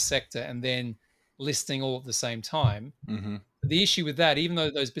together in a sector and then listing all at the same time. Mm-hmm. The issue with that, even though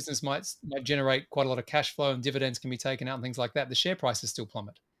those businesses might generate quite a lot of cash flow and dividends can be taken out and things like that, the share prices still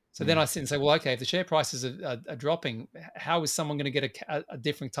plummet. So then I sit and say, well, okay, if the share prices are dropping, how is someone going to get a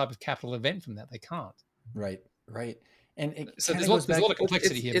different type of capital event from that? They can't. Right. And so there's a lot of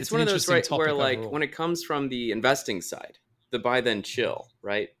complexity here. It's one of those, right, where like overall, when it comes from the investing side, the buy then chill,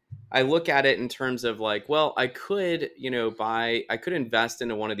 right? I look at it in terms of like, well, I could invest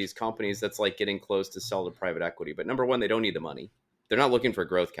into one of these companies that's like getting close to sell to private equity. But number one, they don't need the money. They're not looking for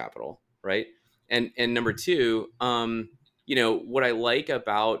growth capital, right? And number two, what I like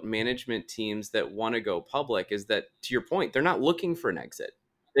about management teams that want to go public is that, to your point, they're not looking for an exit.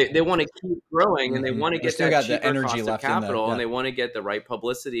 They want to keep growing, and they want to get still that got the cheaper energy cost of left in capital, and they want to get the right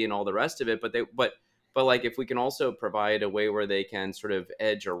publicity and all the rest of it. But like, if we can also provide a way where they can sort of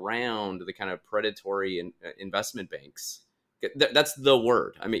edge around the kind of predatory investment banks, that's the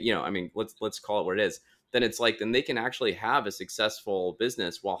word. I mean, let's call it what it is. Then it's like, then they can actually have a successful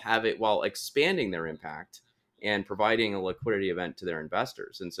business while expanding their impact and providing a liquidity event to their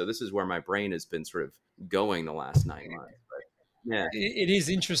investors. And so this is where my brain has been sort of going the last 9 months. But, yeah, it is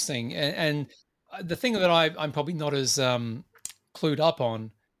interesting, and the thing that I'm probably not as clued up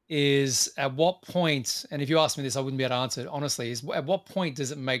on is at what point, and if you ask me this, I wouldn't be able to answer it honestly, is at what point does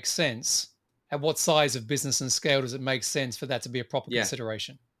it make sense? At what size of business and scale does it make sense for that to be a proper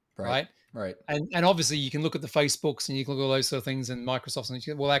consideration? Right. And obviously you can look at the Facebooks and you can look at all those sort of things and Microsoft's, and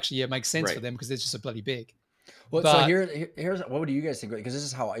you can, well, actually, it makes sense for them because they're just so bloody big. Well, so here's what do you guys think? Because this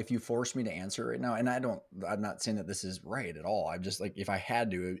is how, if you force me to answer right now, and I'm not saying that this is right at all. I'm just like, if I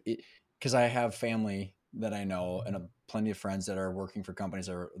had to, because I have family that I know and plenty of friends that are working for companies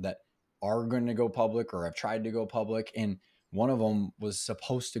that are going to go public or have tried to go public. And one of them was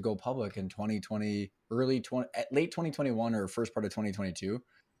supposed to go public in 2020, late 2021 or first part of 2022.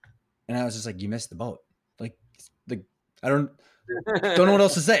 And I was just like, you missed the boat. Like I don't know what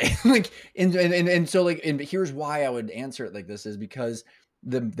else to say. And here's why I would answer it like this is because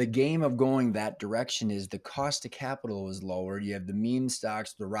the game of going that direction is the cost of capital is lower. You have the meme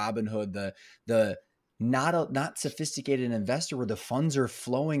stocks, the Robinhood, the not sophisticated investor where the funds are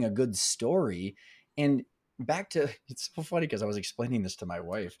flowing a good story. And back to, it's so funny because I was explaining this to my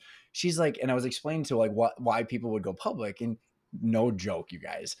wife. She's like, and I was explaining to like why people would go public, and no joke, you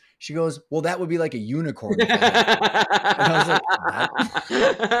guys. She goes, well, that would be like a unicorn. And I was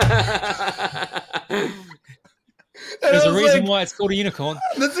like, there's a reason why it's called a unicorn.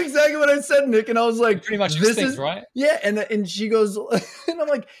 That's exactly what I said, Nick. And I was like, pretty much extinct, right? Yeah. And she goes, and I'm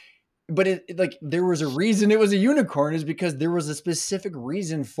like, but there was a reason it was a unicorn, is because there was a specific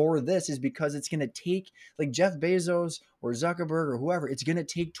reason for this, is because it's going to take, like Jeff Bezos or Zuckerberg or whoever, it's going to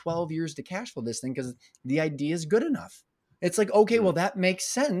take 12 years to cash flow this thing because the idea is good enough. It's like, okay, well, that makes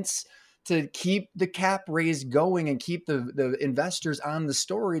sense to keep the cap raise going and keep the investors on the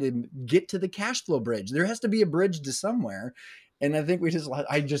story to get to the cash flow bridge. There has to be a bridge to somewhere. And I think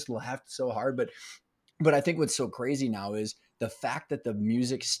I just laughed so hard. But I think what's so crazy now is the fact that the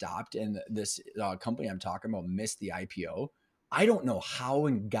music stopped and this company I'm talking about missed the IPO. I don't know how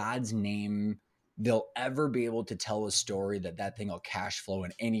in God's name they'll ever be able to tell a story that thing will cash flow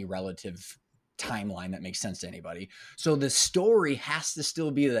in any relative timeline that makes sense to anybody. So the story has to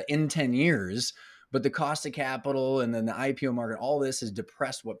still be that in 10 years, but the cost of capital and then the IPO market, all this has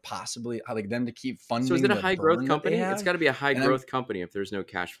depressed what possibly, like them to keep funding. So is it a high growth company? It's got to be a high growth company if there's no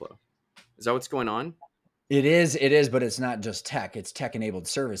cash flow. Is that what's going on? It is, but it's not just tech. It's tech-enabled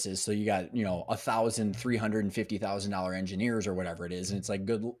services. So you got, $350,000 engineers or whatever it is, and it's like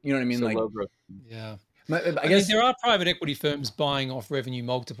good. You know what I mean? So like, low growth. Yeah. I guess there are private equity firms buying off revenue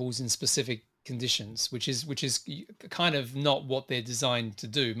multiples in specific conditions, which is kind of not what they're designed to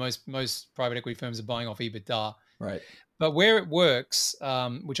do. Most private equity firms are buying off EBITDA. Right. But where it works,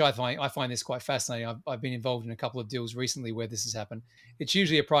 which I find this quite fascinating. I've been involved in a couple of deals recently where this has happened. It's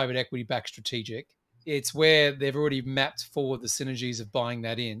usually a private equity backed strategic. It's where they've already mapped forward the synergies of buying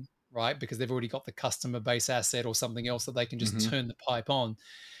that in, right? Because they've already got the customer base asset or something else that they can just turn the pipe on.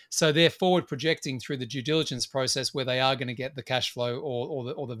 So they're forward projecting through the due diligence process where they are going to get the cash flow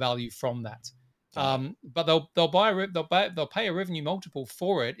or the value from that. But they'll pay a revenue multiple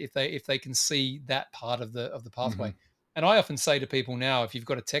for it if they can see that part of the pathway. And I often say to people now, if you've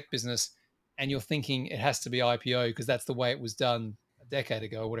got a tech business and you're thinking it has to be IPO because that's the way it was done a decade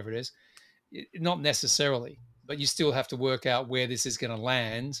ago or whatever it is, not necessarily, but you still have to work out where this is going to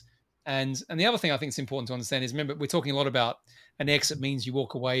land. And the other thing I think is important to understand is, remember, we're talking a lot about an exit means you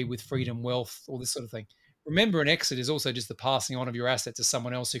walk away with freedom, wealth, all this sort of thing. Remember, an exit is also just the passing on of your asset to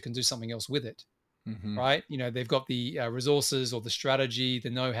someone else who can do something else with it, right? They've got the resources or the strategy, the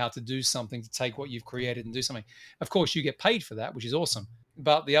know-how to do something, to take what you've created and do something. Of course, you get paid for that, which is awesome.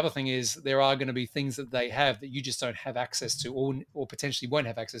 But the other thing is there are going to be things that they have that you just don't have access to or potentially won't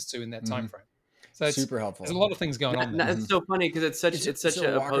have access to in that time frame. So it's super helpful. There's a lot of things going on there. It's so funny because it's such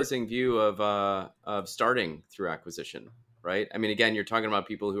an opposing view of starting through acquisition, right? I mean, again, you're talking about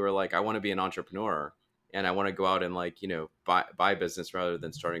people who are like, I want to be an entrepreneur and I want to go out and buy business rather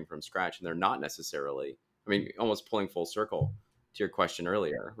than starting from scratch. And they're not necessarily, I mean, almost pulling full circle to your question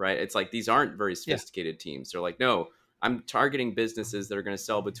earlier, right? It's like, these aren't very sophisticated teams. They're like, no, I'm targeting businesses that are going to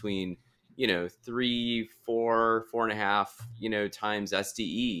sell between 3, 4, 4.5, times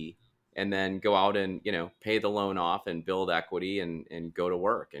SDE, and then go out and, pay the loan off and build equity and go to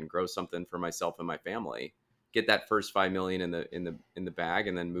work and grow something for myself and my family. Get that first 5 million in the bag,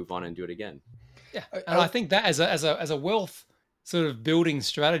 and then move on and do it again. Yeah, and I think that as a wealth sort of building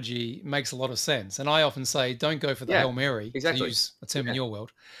strategy makes a lot of sense. And I often say, don't go for the Hail Mary, to use a term in your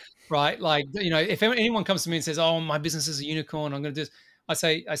world, right? Like, if anyone comes to me and says, "Oh, my business is a unicorn, I'm going to do this,"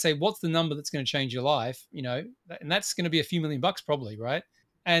 I say, what's the number that's going to change your life? And that's going to be a few $1 million probably, right?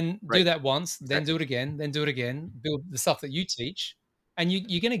 And do that once, then do it again, then do it again. Build the stuff that you teach, and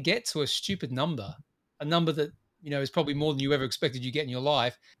you're going to get to a stupid number, a number that is probably more than you ever expected you get in your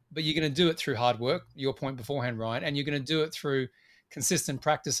life. But you're going to do it through hard work, your point beforehand, Ryan, and you're going to do it through consistent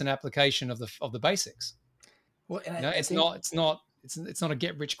practice and application of the basics. Well, and it's not a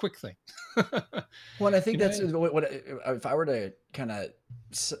get rich quick thing. Well, and I think that's what if I were to kind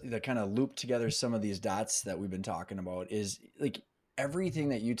of loop together some of these dots that we've been talking about, is like everything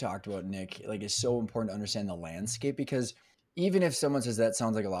that you talked about, Nick, like is so important to understand the landscape, because even if someone says that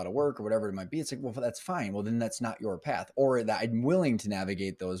sounds like a lot of work or whatever it might be, it's like, well, that's fine. Well, then that's not your path, or that I'm willing to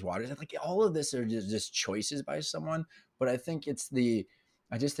navigate those waters. And like all of this are just choices by someone. But I think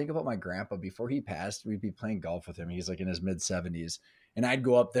I just think about my grandpa. Before he passed, we'd be playing golf with him. He's like in his mid 70s. And I'd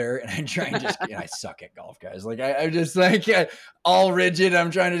go up there and I'd try and just, I suck at golf, guys. Like I'm just like all rigid.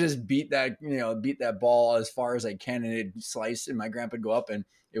 I'm trying to just beat that ball as far as I can. And it'd slice, and my grandpa would go up, and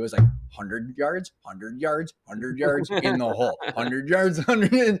it was like 100 yards, 100 yards, 100 yards in the hole, 100 yards,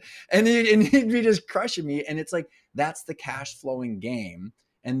 100. And he'd be just crushing me. And it's like, that's the cash flowing game.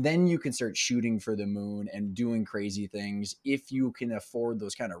 And then you can start shooting for the moon and doing crazy things if you can afford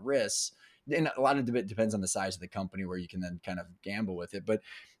those kind of risks. And a lot of it depends on the size of the company where you can then kind of gamble with it. But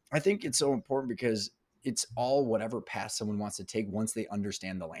I think it's so important because it's all whatever path someone wants to take once they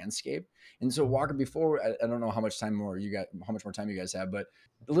understand the landscape. And so Walker, before, I don't know how much more time you guys have, but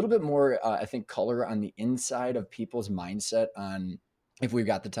a little bit more, I think, color on the inside of people's mindset on, if we've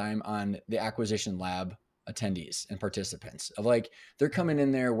got the time, on the acquisition lab attendees and participants, of like, they're coming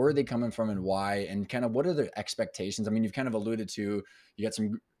in there, where are they coming from and why, and kind of what are their expectations? I mean, you've kind of alluded to, you got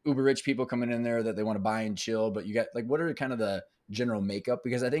some uber rich people coming in there that they want to buy and chill, but you got like, what are kind of the general makeup?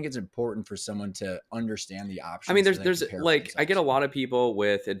 Because I think it's important for someone to understand the options. I mean, there's like, I get a lot of people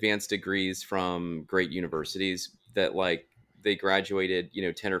with advanced degrees from great universities that like they graduated,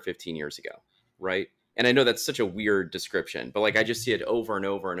 10 or 15 years ago. Right. And I know that's such a weird description, but like, I just see it over and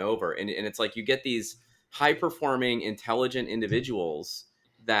over and over. And it's like, you get these high performing, intelligent individuals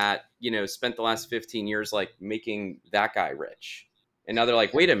that, spent the last 15 years, like making that guy rich. And now they're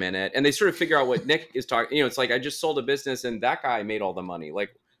like, wait a minute. And they sort of figure out what Nick is talking, it's like, I just sold a business and that guy made all the money.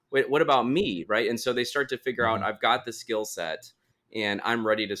 Like, wait, what about me? Right. And so they start to figure out, I've got the skill set and I'm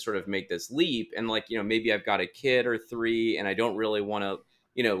ready to sort of make this leap. And like, maybe I've got a kid or 3 and I don't really want to,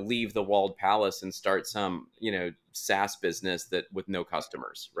 leave the walled palace and start some, SaaS business that with no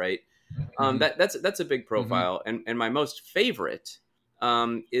customers. Right. That's a big profile. And my most favorite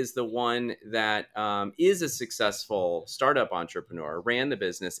is the one that is a successful startup entrepreneur, ran the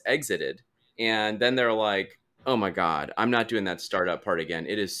business, exited, and then they're like, oh my God, I'm not doing that startup part again.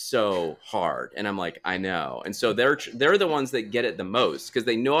 It is so hard. And I'm like, I know. And so they're the ones that get it the most because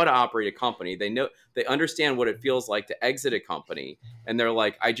they know how to operate a company. They understand what it feels like to exit a company. And they're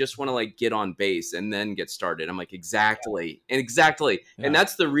like, I just want to like get on base and then get started. I'm like, exactly. Yeah. And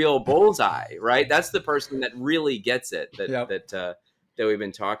that's the real bullseye, right? That's the person that really gets it that we've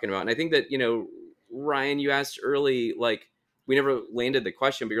been talking about. And I think that, Ryan, you asked early, like, we never landed the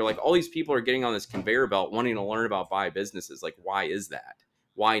question, but you're like, all these people are getting on this conveyor belt wanting to learn about buy businesses. Like, why is that?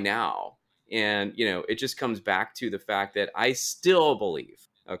 Why now? And, it just comes back to the fact that I still believe,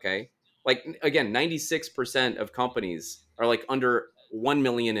 okay, like, again, 96% of companies are like under 1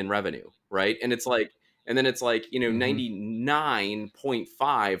 million in revenue, right? And it's like,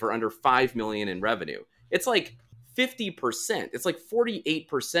 99.5 are under 5 million in revenue. It's like 50%. It's like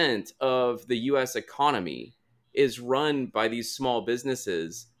 48% of the US economy is run by these small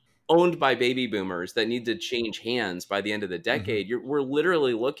businesses owned by baby boomers that need to change hands by the end of the decade. We're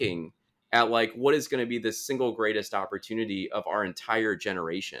literally looking at like what is going to be the single greatest opportunity of our entire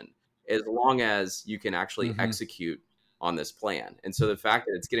generation, as long as you can actually execute on this plan. And so the fact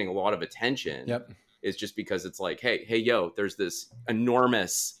that it's getting a lot of attention is just because it's like, hey, yo, there's this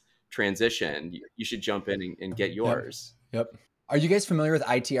enormous transition. You should jump in and get yours. Yep. Are you guys familiar with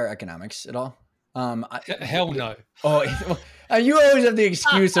ITR economics at all? Hell no. Oh, you always have the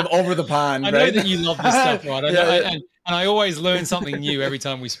excuse of over the pond. I know that you love this stuff, right? And I always learn something new every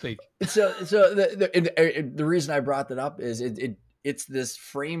time we speak. So the reason I brought that up is it's this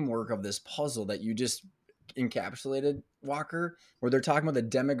framework of this puzzle that you just encapsulated, Walker, where they're talking about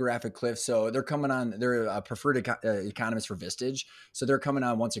the demographic cliff. So they're coming on, they're a preferred economist for Vistage. So they're coming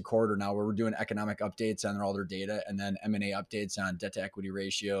on once a quarter now, where we're doing economic updates on all their data, and then M&A updates on debt to equity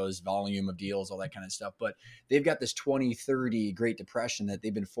ratios, volume of deals, all that kind of stuff. But they've got this 2030 Great Depression that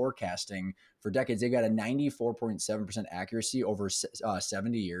they've been forecasting for decades. They've got a 94.7% accuracy over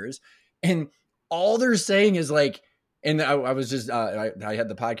 70 years. And all they're saying is like, and I was just, I had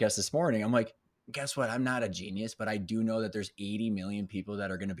the podcast this morning. I'm like, guess what? I'm not a genius, but I do know that there's 80 million people that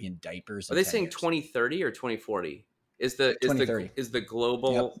are going to be in diapers. Are they saying 2030 or 2040? Is the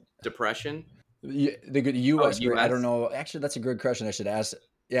global depression? The U.S. I don't know. Actually, that's a good question. I should ask.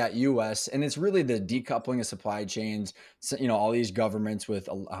 Yeah, U.S. And it's really the decoupling of supply chains. So, all these governments with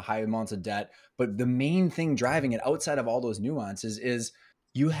a high amounts of debt. But the main thing driving it, outside of all those nuances, is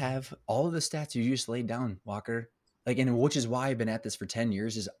you have all of the stats you just laid down, Walker. Like, and which is why I've been at this for 10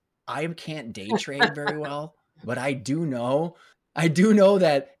 years. Is I can't day trade very well, but I do know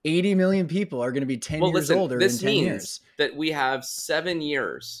that 80 million people are going to be 10 years older in 10 years. That we have 7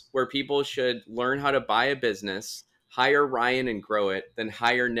 years where people should learn how to buy a business, hire Ryan and grow it, then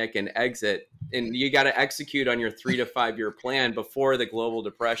hire Nick and exit. And you got to execute on your 3 to 5 year plan before the global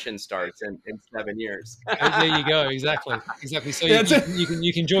depression starts in 7 years. There you go. Exactly. So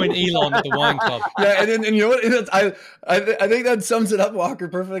you can join Elon at the wine club. Yeah. And you know what? I think that sums it up, Walker,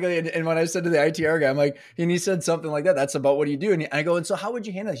 perfectly. And when I said to the ITR guy, I'm like, and he said something like that, that's about what you do. And I go, and so how would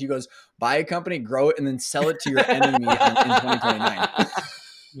you handle it? He goes, buy a company, grow it, and then sell it to your enemy in 2029.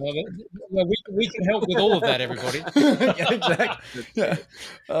 Well, we can help with all of that, everybody. Yeah, exactly. Yeah.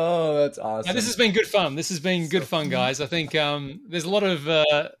 Oh, that's awesome. Now, this has been good fun. This has been good fun, guys. I think there's a lot of.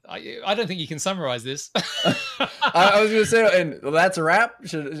 I don't think you can summarize this. I was going to say, and that's a wrap. I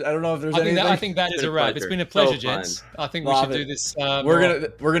don't know if there's anything. I think that is a wrap. It's been a pleasure, gents. I think we should do this. We're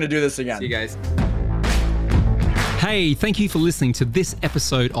gonna do this again. See you guys. Hey, thank you for listening to this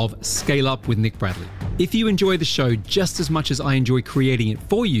episode of Scale Up with Nick Bradley. If you enjoy the show just as much as I enjoy creating it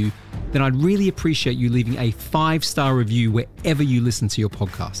for you, then I'd really appreciate you leaving a 5-star review wherever you listen to your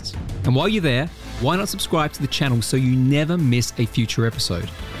podcasts. And while you're there, why not subscribe to the channel so you never miss a future episode?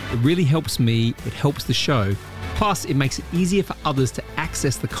 It really helps me, it helps the show, plus it makes it easier for others to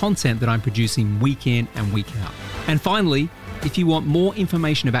access the content that I'm producing week in and week out. And finally, if you want more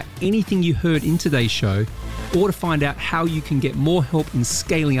information about anything you heard in today's show, or to find out how you can get more help in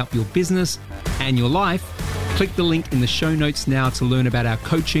scaling up your business and your life, click the link in the show notes now to learn about our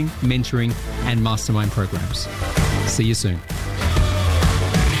coaching, mentoring, and mastermind programs. See you soon.